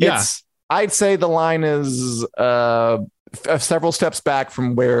me. Yeah. I'd say the line is several steps back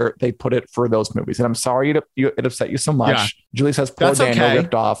from where they put it for those movies. And I'm sorry it upset you so much. Yeah. Julie says, poor Daniel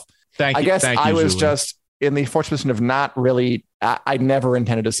ripped off. I guess I was Julie. Just in the fortunate position of not really, I never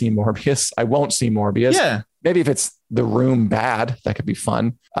intended to see Morbius. I won't see Morbius. Yeah. Maybe if it's The Room bad, that could be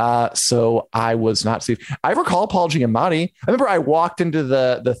fun. So I was not seeing. I recall Paul Giamatti. I remember I walked into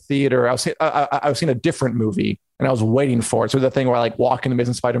the theater. I was seeing a different movie and I was waiting for it. So the thing where I like walk into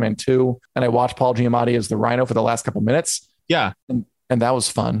Amazing Spider-Man 2 and I watched Paul Giamatti as the Rhino for the last couple minutes. Yeah. And that was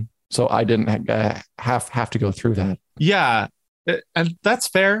fun. So I didn't have to go through that. Yeah. And that's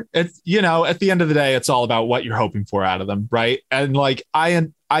fair. It's, at the end of the day, it's all about what you're hoping for out of them. Right. And like,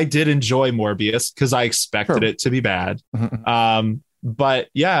 I did enjoy Morbius because I expected it to be bad. But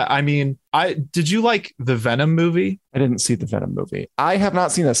yeah, I mean, did you like the Venom movie? I didn't see the Venom movie. I have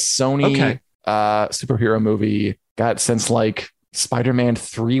not seen a Sony superhero movie since like Spider-Man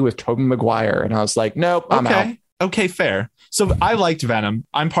 3 with Tobey Maguire. And I was like, nope, I'm out. Okay, fair. So I liked Venom.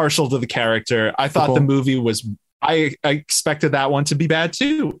 I'm partial to the character. I thought the movie was... I expected that one to be bad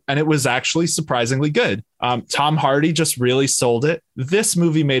too. And it was actually surprisingly good. Tom Hardy just really sold it. This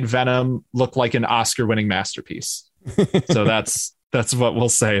movie made Venom look like an Oscar-winning masterpiece. So that's what we'll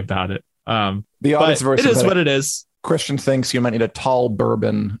say about it. The audience it is what it is. Christian thinks you might need a tall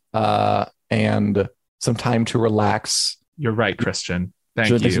bourbon and some time to relax. You're right, Christian. Thank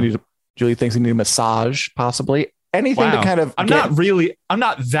you. Julie thinks you need a massage, possibly. Anything to kind of... I'm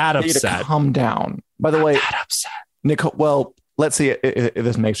not that upset. To calm down. By the way, that upset. Nicole, well, let's see if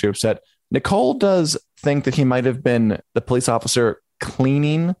this makes you upset. Nicole does think that he might have been the police officer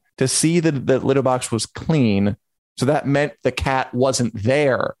cleaning to see that the litter box was clean. So that meant the cat wasn't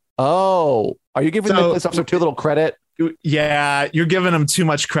there. Oh, are you giving the police officer too little credit? Yeah, you're giving him too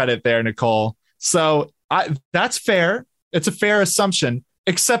much credit there, Nicole. So that's fair. It's a fair assumption,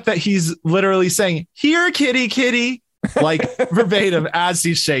 except that he's literally saying, "Here, kitty, kitty." Like verbatim as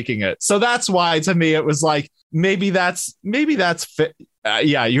he's shaking it. So that's why to me it was like maybe that's fit.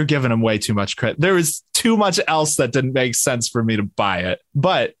 You're giving him way too much credit. There was too much else that didn't make sense for me to buy it.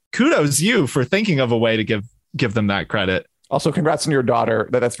 But kudos you for thinking of a way to give them that credit. Also, congrats on your daughter.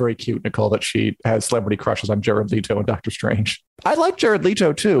 That's very cute, Nicole, that she has celebrity crushes on Jared Leto and Doctor Strange. I like Jared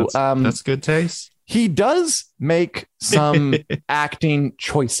Leto too. That's good taste. He does make some acting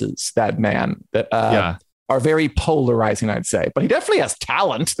choices, that man, that are very polarizing, I'd say. But he definitely has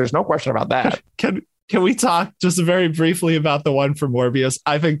talent. There's no question about that. Can we talk just very briefly about the one for Morbius?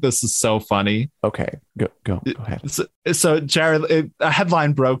 I think this is so funny. Okay, go ahead. So Jared, a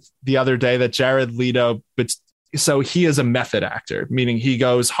headline broke the other day that Jared Leto, so he is a method actor, meaning he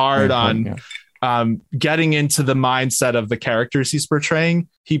goes hard on getting into the mindset of the characters he's portraying.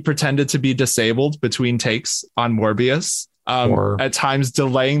 He pretended to be disabled between takes on Morbius At times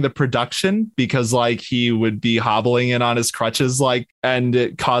delaying the production because like he would be hobbling in on his crutches, like, and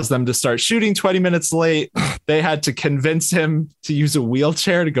it caused them to start shooting 20 minutes late. They had to convince him to use a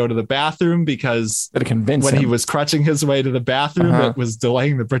wheelchair to go to the bathroom because when he was crutching his way to the bathroom, it was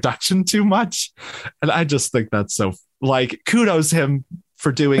delaying the production too much. And I just think that's so, like, kudos him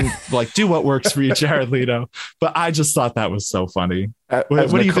for doing, like, do what works for you, Jared Leto. But I just thought that was so funny.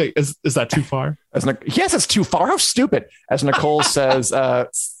 What do you think? Is that too far? Yes, it's too far. How stupid. As Nicole says, so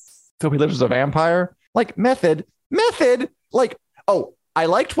he lives as a vampire. Like, method. Like, oh, I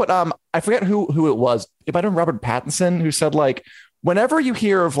liked what, I forget who it was. It might have been Robert Pattinson who said, like, whenever you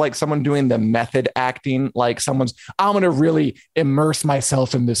hear of like someone doing the method acting, like someone's, I'm going to really immerse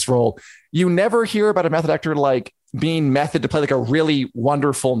myself in this role. You never hear about a method actor like being method to play like a really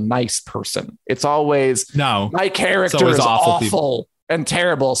wonderful, nice person. It's always, no, my character is awful and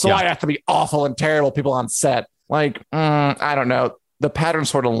terrible. So I have to be awful and terrible people on set. Like, I don't know. The patterns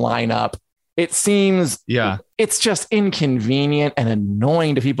sort of line up. It seems, it's just inconvenient and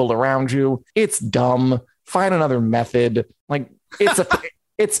annoying to people around you. It's dumb. Find another method. Like, it's a,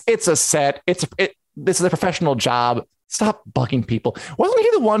 it's a set. This is a professional job. Stop bugging people. Wasn't he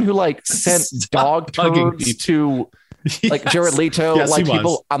the one who like sent dog turds to like Jared Leto, like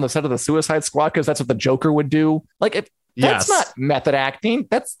people on the set of the Suicide Squad? Because that's what the Joker would do. Like, that's not method acting.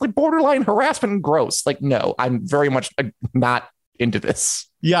 That's like borderline harassment and gross. Like, no, I'm very much not into this.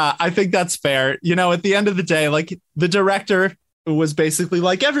 Yeah, I think that's fair. You know, at the end of the day, like the director was basically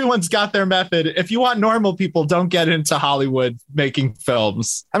like, everyone's got their method. If you want normal people, don't get into Hollywood making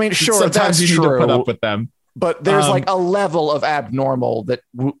films. I mean, sure, sometimes you need to put up with them. But there's like a level of abnormal that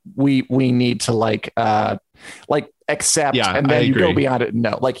we need to like accept, and then you go beyond it.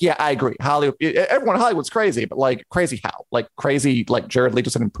 No, like, yeah, I agree. Hollywood, everyone in Hollywood's crazy, but like crazy how? Like crazy, like Jared Leto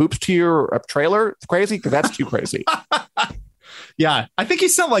sending poops to your trailer? It's crazy because that's too crazy. Yeah, I think he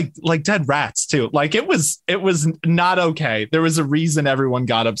sent like dead rats too. Like it was not okay. There was a reason everyone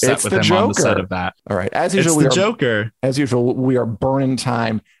got upset with him Joker. On the set of that. All right, as usual, Joker. As usual, we are burning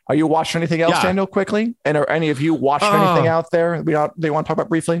time. Are you watching anything else, Daniel? Quickly, and are any of you watching anything out there? They want to talk about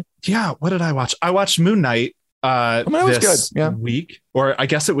briefly? Yeah, what did I watch? I watched Moon Knight. This week, or I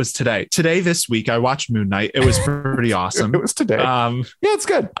guess it was today. This week, I watched Moon Knight. It was pretty awesome. It was today. Yeah, it's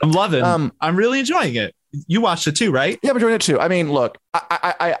good. I'm loving. I'm really enjoying it. You watched it too, right? Yeah, I'm enjoying it too. I mean, look,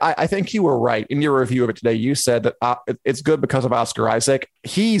 I think you were right in your review of it today. You said that it's good because of Oscar Isaac.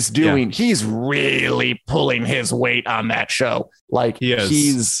 He's really pulling his weight on that show. Like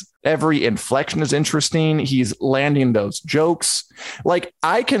he's every inflection is interesting. He's landing those jokes. Like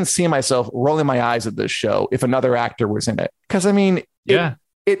I can see myself rolling my eyes at this show if another actor was in it. Because I mean,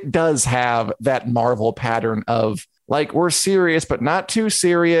 it does have that Marvel pattern of like, we're serious, but not too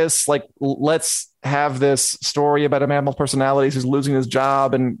serious. Like, let's have this story about a man with personalities who's losing his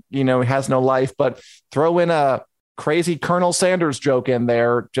job and, you know, has no life, but throw in a crazy Colonel Sanders joke in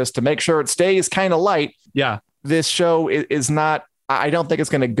there just to make sure it stays kind of light. Yeah. This show is not, I don't think it's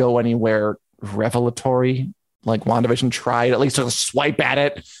going to go anywhere revelatory like WandaVision tried, at least to swipe at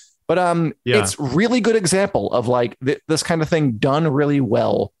it. But it's really good example of like this kind of thing done really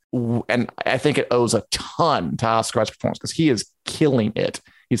well. And I think it owes a ton to Oscar Isaac's performance because he is killing it.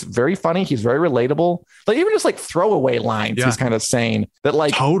 He's very funny. He's very relatable. Like even just like throwaway lines, he's kind of saying that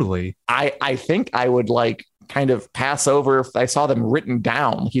like totally. I think I would like kind of pass over if I saw them written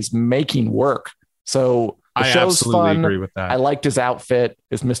down. He's making work. So the show's fun. Agree with that. I liked his outfit.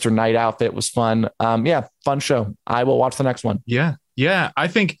 His Mr. Knight outfit was fun. Fun show. I will watch the next one. Yeah, I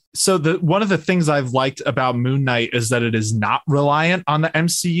think so. One of the things I've liked about Moon Knight is that it is not reliant on the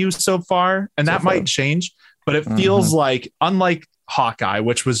MCU so far, and that might change, but it feels like, unlike Hawkeye,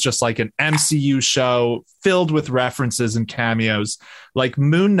 which was just like an MCU show filled with references and cameos, like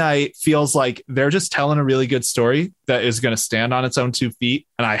Moon Knight feels like they're just telling a really good story that is going to stand on its own 2 feet.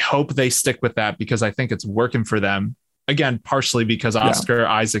 And I hope they stick with that because I think it's working for them. Again, partially because Oscar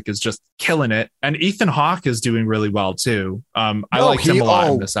Isaac is just killing it. And Ethan Hawke is doing really well too. I liked him a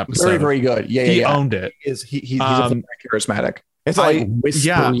lot in this episode. Very, very good. He owned it. He's very charismatic. It's like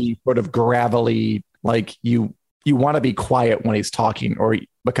whispery, sort of gravelly, like you want to be quiet when he's talking or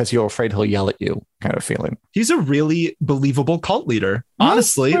because you're afraid he'll yell at you kind of feeling. He's a really believable cult leader.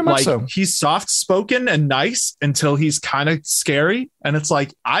 Honestly, like he's soft spoken and nice until he's kind of scary. And it's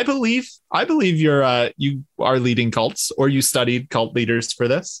like, I believe you are leading cults or you studied cult leaders for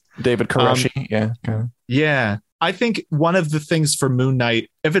this. David Koreshi. Yeah. I think one of the things for Moon Knight,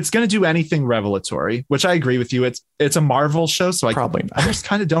 if it's going to do anything revelatory, which I agree with you, it's a Marvel show. So I just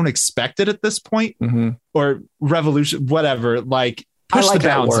kind of don't expect it at this point or revolution, whatever. Like push the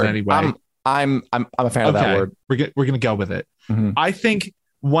bounds in any way. I'm a fan of that word. We're gonna go with it. Mhm. I think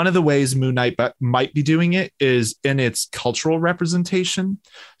one of the ways Moon Knight might be doing it is in its cultural representation.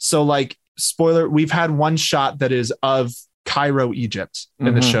 So, like, spoiler, we've had one shot that is of Cairo, Egypt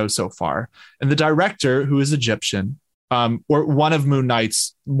in the show so far. And the director, who is Egyptian, or one of Moon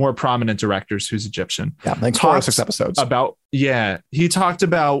Knight's more prominent directors who's Egyptian. Yeah, like 4 or 6 episodes. He talked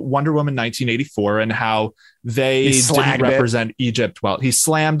about Wonder Woman 1984 and how they didn't represent Egypt well. He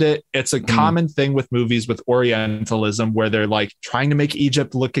slammed it. It's a common thing with movies with Orientalism where they're like trying to make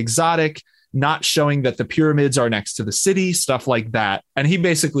Egypt look exotic, not showing that the pyramids are next to the city, stuff like that. And he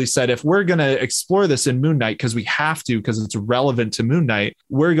basically said, if we're going to explore this in Moon Knight, because we have to, because it's relevant to Moon Knight,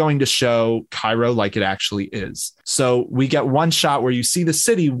 we're going to show Cairo like it actually is. So we get one shot where you see the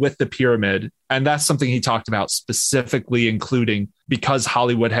city with the pyramid. And that's something he talked about specifically, including because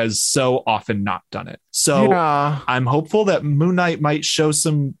Hollywood has so often not done it. So I'm hopeful that Moon Knight might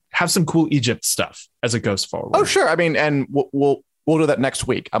have some cool Egypt stuff as it goes forward. Oh, sure. I mean, and we'll do that next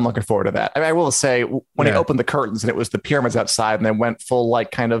week. I'm looking forward to that. I mean, I will say when he opened the curtains and it was the pyramids outside and they went full,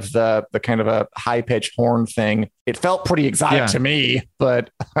 like kind of the kind of a high pitched horn thing, it felt pretty exotic to me, but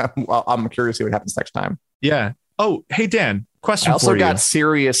I'm curious to see what happens next time. Yeah. Oh, hey, Dan, question I also for you. got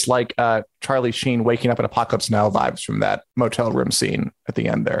serious, like Charlie Sheen waking up in Apocalypse Now vibes from that motel room scene at the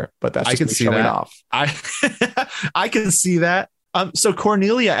end there, but that's just I can see showing that. off. I can see that. So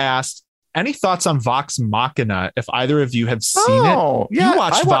Cornelia asked, any thoughts on Vox Machina? If either of you have seen it, yeah, you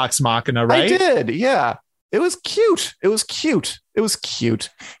watched Vox Machina, right? I did. Yeah, it was cute.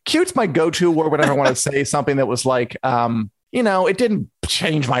 Cute's my go-to word whenever I want to say something that was like, it didn't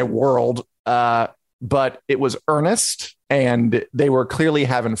change my world, but it was earnest, and they were clearly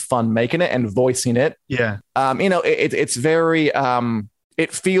having fun making it and voicing it. Yeah. It's very.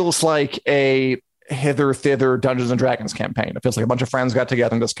 It feels like a hither thither Dungeons and Dragons campaign. It feels like a bunch of friends got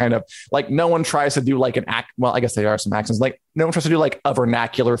together and just kind of like, no one tries to do like an act. Well, I guess there are some accents. Like no one tries to do like a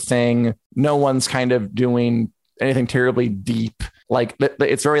vernacular thing. No one's kind of doing anything terribly deep. Like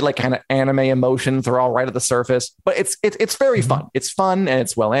it's very like kind of anime emotions. They're all right at the surface, but it's very fun. It's fun and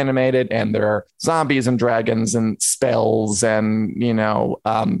it's well animated, and there are zombies and dragons and spells and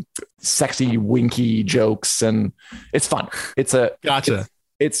sexy winky jokes, and it's fun. It's a gotcha.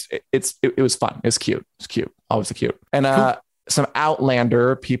 It was fun. It's cute. It's cute. Always cute. And some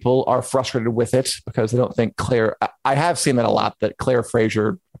Outlander people are frustrated with it because they don't think Claire. I have seen that a lot. That Claire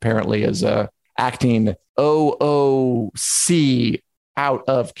Fraser apparently is acting OOC out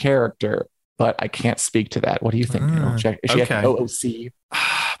of character, but I can't speak to that. What do you think? Is she acting OOC?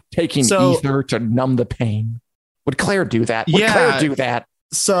 Taking ether to numb the pain. Would Claire do that? Would Claire do that?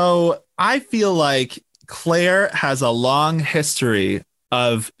 So I feel like Claire has a long history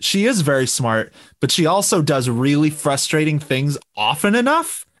of, she is very smart, but she also does really frustrating things often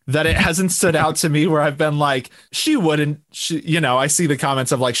enough that it hasn't stood out to me where I've been like, I see the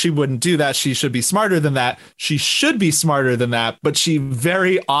comments of like, she wouldn't do that. She should be smarter than that. She should be smarter than that. But she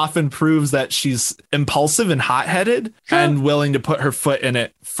very often proves that she's impulsive and hot-headed and willing to put her foot in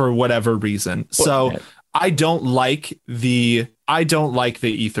it for whatever reason. So I don't like the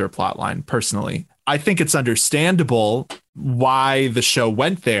ether plotline personally. I think it's understandable why the show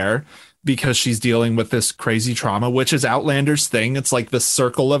went there, because she's dealing with this crazy trauma, which is Outlander's thing. It's like the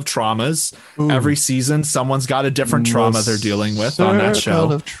circle of traumas. Ooh. Every season, someone's got a different trauma they're dealing with on that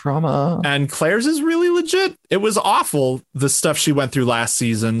show. Of trauma. And Claire's is really legit. It was awful, the stuff she went through last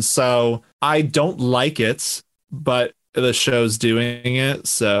season. So I don't like it, but the show's doing it.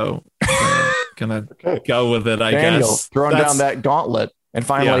 So gonna go with it, I guess. Throwing down that gauntlet. And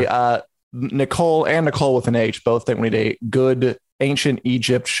finally, Nicole with an H both think we need a good ancient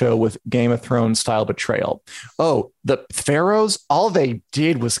Egypt show with Game of Thrones style betrayal. Oh, the pharaohs, all they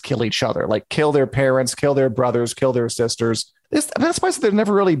did was kill each other, like kill their parents, kill their brothers, kill their sisters. That's why there's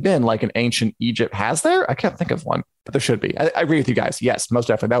never really been like an ancient Egypt. Has there? I can't think of one, but there should be. I agree with you guys. Yes, most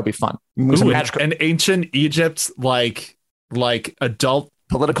definitely. That would be fun. An ancient Egypt, like adult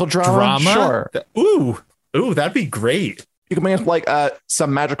political drama? Sure. Ooh, that'd be great. You can make like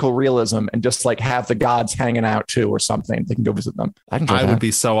some magical realism and just like have the gods hanging out too or something. They can go visit them. I would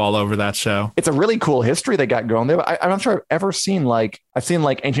be so all over that show. It's a really cool history they got going there. But I'm not sure I've ever seen I've seen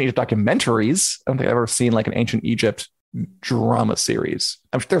like ancient Egypt documentaries. I don't think I've ever seen like an ancient Egypt drama series.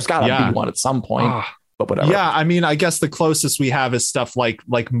 I'm sure there's got to be one at some point. but whatever. Yeah, I mean, I guess the closest we have is stuff like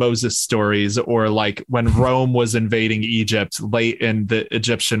Moses stories, or like when Rome was invading Egypt late in the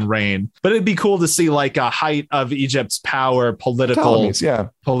Egyptian reign. But it'd be cool to see like a height of Egypt's power,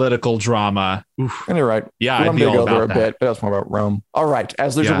 political drama. Oof. And you're right. Yeah, I'm I'd be going to all go there about a that. bit, but that's more about Rome. All right.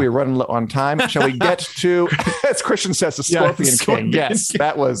 As usual, we're running low on time. Shall we get to, as Christian says, the Scorpion King? Yes,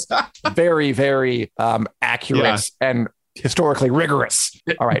 that was very, very accurate and historically rigorous.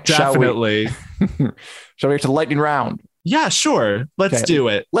 All right. Definitely. Shall we get to the lightning round? Yeah, sure. Let's do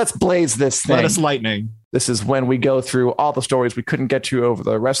it. Let's blaze this thing. Let us lightning. This is when we go through all the stories we couldn't get to over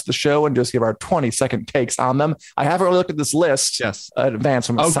the rest of the show and just give our 20-second takes on them. I haven't really looked at this list in advance.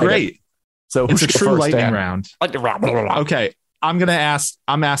 I'm excited. Great. So it's a true lightning round. Okay.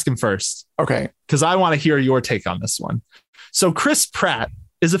 I'm asking first. Okay. Because I want to hear your take on this one. So Chris Pratt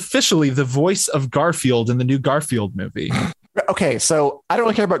is officially the voice of Garfield in the new Garfield movie. Okay. So I don't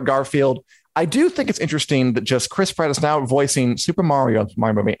really care about Garfield. I do think it's interesting that just Chris Pratt is now voicing Super Mario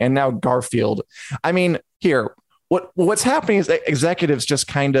movie and now Garfield. I mean, what's happening is that executives just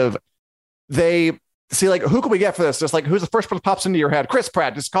kind of, they see like, who can we get for this? Just like, who's the first person that pops into your head? Chris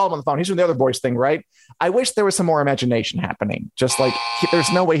Pratt, just call him on the phone. He's doing the other voice thing, right? I wish there was some more imagination happening. Just like,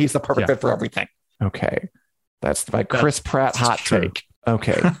 there's no way he's the perfect fit for everything. Okay. That's my Chris Pratt hot take.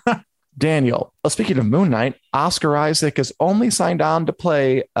 Okay. Daniel, speaking of Moon Knight, Oscar Isaac is only signed on to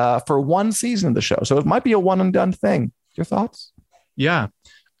play for one season of the show. So it might be a one and done thing. Your thoughts? Yeah.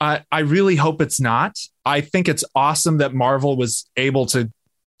 I really hope it's not. I think it's awesome that Marvel was able to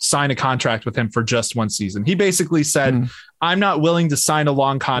sign a contract with him for just one season. He basically said, I'm not willing to sign a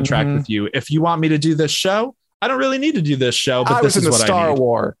long contract with you. If you want me to do this show, I don't really need to do this show, but this is what I need. Star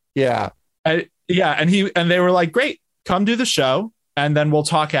Wars. Yeah. And they were like, great, come do the show. And then we'll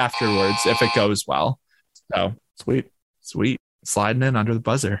talk afterwards if it goes well. So sweet. Sliding in under the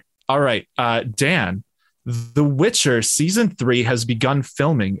buzzer. All right. Dan, The Witcher season 3 has begun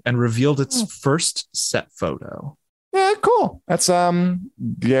filming and revealed its first set photo. Yeah, cool. That's I don't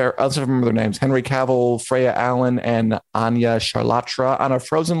remember their names. Henry Cavill, Freya Allen, and Anya Charlatra on a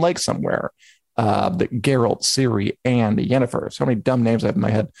frozen lake somewhere. The Geralt, Ciri, and Yennefer. So many dumb names I have in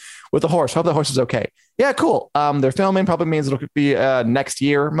my head. With the horse. Hope the horse is okay. Yeah, cool. They're filming. Probably means it'll be next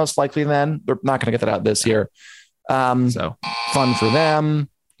year, most likely. Then they're not going to get that out this year. So fun for them.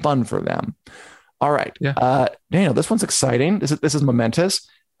 All right. Yeah. Daniel, this one's exciting. This is momentous.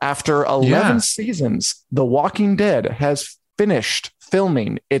 After 11 seasons, The Walking Dead has finished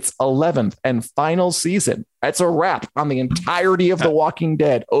filming its 11th and final season. That's a wrap on the entirety of The Walking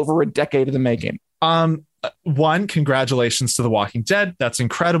Dead, over a decade in the making. One, congratulations to The Walking Dead. That's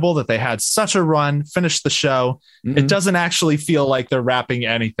incredible that they had such a run, finished the show. Mm-hmm. It doesn't actually feel like they're wrapping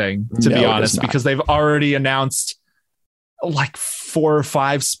anything, to be honest, because they've already announced like 4 or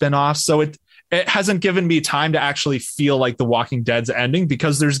 5 spinoffs. So it hasn't given me time to actually feel like The Walking Dead's ending,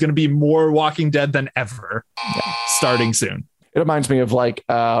 because there's going to be more Walking Dead than ever starting soon. It reminds me of like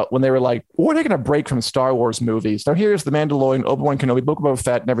when they were like, we're taking a break from Star Wars movies. Now here's The Mandalorian, Obi-Wan Kenobi, Book of Boba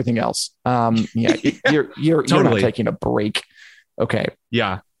Fett, and everything else. You're totally not taking a break. Okay.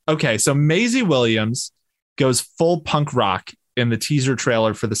 Yeah. Okay. So Maisie Williams goes full punk rock in the teaser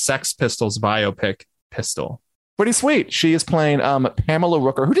trailer for the Sex Pistols biopic Pistol. Pretty sweet. She is playing Pamela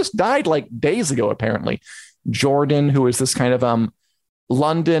Rooker, who just died like days ago, apparently. Jordan, who is this kind of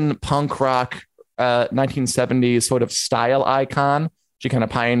London punk rock 1970s sort of style icon. She kind of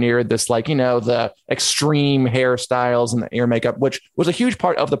pioneered this, like, the extreme hairstyles and the ear makeup, which was a huge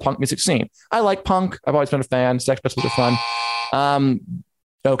part of the punk music scene. I like punk. I've always been a fan. Sex Pistols are fun.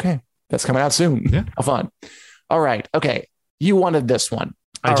 Okay. That's coming out soon. Yeah. How fun. All right. Okay. You wanted this one.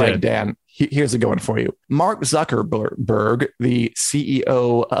 All right, Dan, here's a good one for you. Mark Zuckerberg, the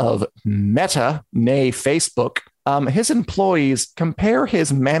CEO of Meta, nay Facebook, his employees compare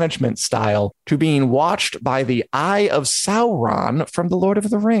his management style to being watched by the Eye of Sauron from The Lord of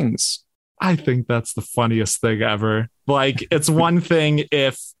the Rings. I think that's the funniest thing ever. Like, it's one thing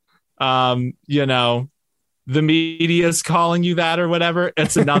if, the media is calling you that or whatever.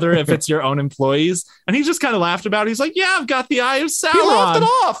 It's another if it's your own employees. And he just kind of laughed about it. He's like, yeah, I've got the Eye of Sauron. He laughed it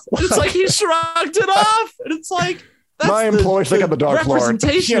off. It's like he shrugged it off. And it's like, that's my employees think I'm the Dark Lord.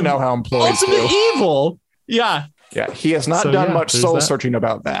 You know how employees ultimate do. Evil. Yeah. Yeah. He has not done much soul searching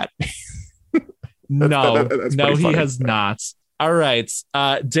about that. No, he has not. All right.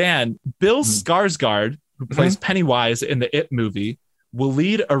 Dan, Bill Skarsgård, who plays Pennywise in the It movie, will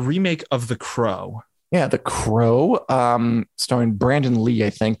lead a remake of The Crow. Yeah, The Crow, starring Brandon Lee, I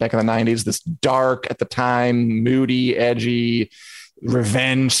think, back in the 90s. This dark, at the time, moody, edgy,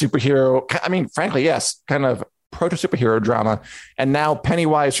 revenge superhero. I mean, frankly, yes, kind of proto-superhero drama. And now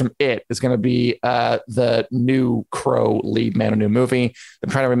Pennywise from It is going to be the new Crow lead man in a new movie.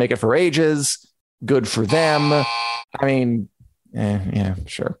 They're trying to remake it for ages. Good for them. I mean, yeah,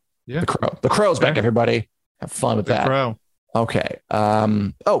 sure. Yeah. The Crow's back, everybody. Have fun with that. Crow. Okay.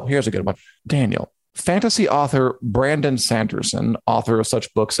 Here's a good one. Daniel. Fantasy author Brandon Sanderson, author of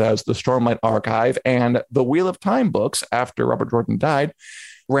such books as The Stormlight Archive and The Wheel of Time books after Robert Jordan died,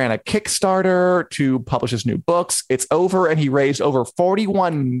 ran a Kickstarter to publish his new books. It's over, and he raised over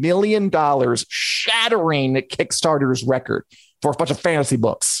 $41 million, shattering Kickstarter's record for a bunch of fantasy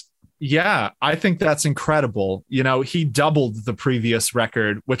books. Yeah, I think that's incredible. You know, he doubled the previous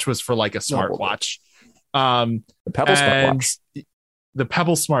record, which was for like a smartwatch. The Pebble smartwatch. The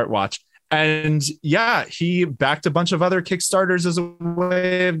Pebble smartwatch. And yeah, he backed a bunch of other Kickstarters as a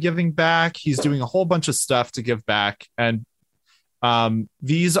way of giving back. He's doing a whole bunch of stuff to give back. And they're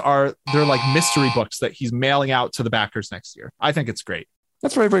like mystery books that he's mailing out to the backers next year. I think it's great.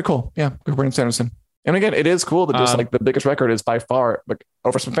 That's very, very cool. Yeah, good Brandon Sanderson. And again, it is cool that just like the biggest record is by far like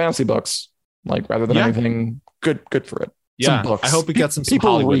over some fantasy books, like rather than anything good for it. Yeah, some books. I hope it gets some people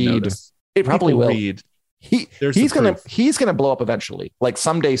Hollywood read. Notice. It probably will. Read. He's gonna blow up eventually, like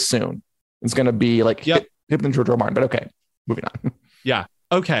someday soon. It's gonna be like him and George R. Martin. But okay, moving on. Yeah.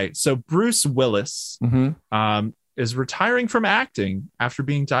 Okay. So Bruce Willis is retiring from acting after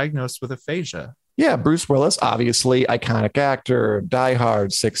being diagnosed with aphasia. Yeah, Bruce Willis, obviously iconic actor, Die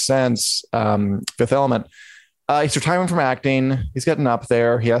Hard, Sixth Sense, Fifth Element. He's retiring from acting. He's getting up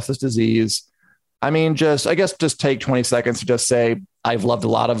there. He has this disease. I mean, just take 20 seconds to just say, I've loved a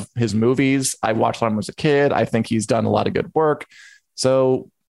lot of his movies. I watched them as a kid. I think he's done a lot of good work.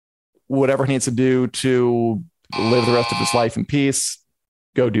 So whatever he needs to do to live the rest of his life in peace,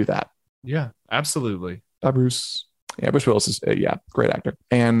 go do that. Yeah, absolutely. Bruce. Yeah, Bruce Willis is, great actor.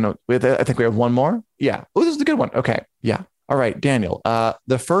 And with it, I think we have one more. Yeah. Oh, this is a good one. Okay. Yeah. All right, Daniel.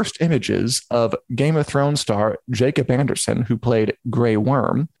 The first images of Game of Thrones star Jacob Anderson, who played Grey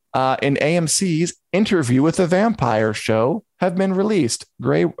Worm, in AMC's Interview with the Vampire show, have been released.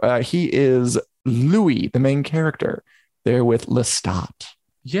 He is Louis, the main character, there with Lestat.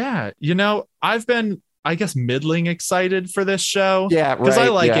 Yeah. You know, I've been, I guess, middling excited for this show. Yeah, because I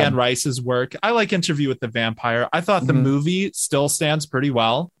like Anne Rice's work. I like Interview with the Vampire. I thought the movie still stands pretty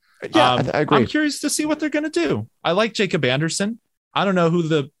well. Yeah, I agree. I'm curious to see what they're going to do. I like Jacob Anderson. I don't know who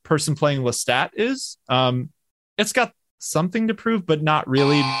the person playing Lestat is. It's got something to prove, but not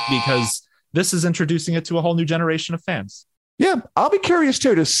really, because this is introducing it to a whole new generation of fans. Yeah, I'll be curious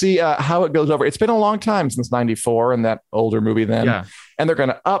too to see how it goes over. It's been a long time since '94 and that older movie then, and they're going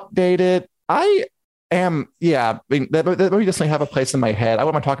to update it. I mean, that movie doesn't have a place in my head. I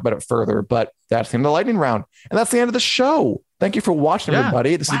want to talk about it further, but that's the end of the lightning round, and that's the end of the show. Thank you for watching,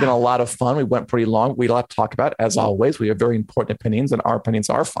 everybody. This has been a lot of fun. We went pretty long. We had a lot to talk about, as always. We have very important opinions, and our opinions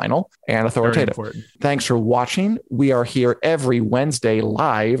are final and authoritative. Thanks for watching. We are here every Wednesday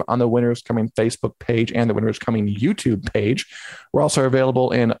live on the Winners Coming Facebook page and the Winners Coming YouTube page. We're also available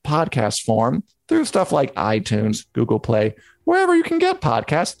in podcast form through stuff like iTunes, Google Play, wherever you can get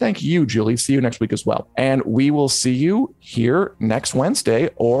podcasts. Thank you, Julie. See you next week as well. And we will see you here next Wednesday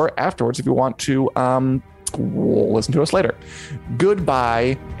or afterwards if you want to listen to us later.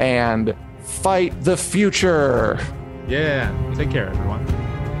 Goodbye and fight the future. Yeah. Take care, everyone.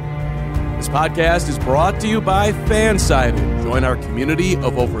 This podcast is brought to you by Fansided. Join our community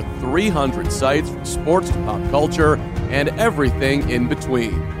of over 300 sites from sports to pop culture and everything in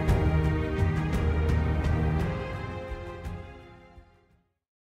between.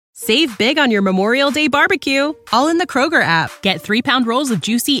 Save big on your Memorial Day barbecue, all in the Kroger app. Get 3-pound rolls of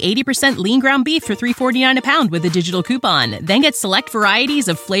juicy 80% lean ground beef for $3.49 a pound with a digital coupon. Then get select varieties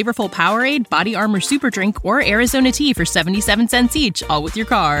of flavorful Powerade, Body Armor Super Drink, or Arizona tea for 77 cents each, all with your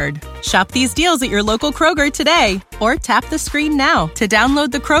card. Shop these deals at your local Kroger today, or tap the screen now to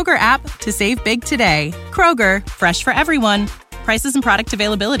download the Kroger app to save big today. Kroger, fresh for everyone. Prices and product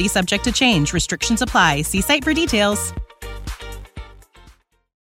availability subject to change. Restrictions apply. See site for details.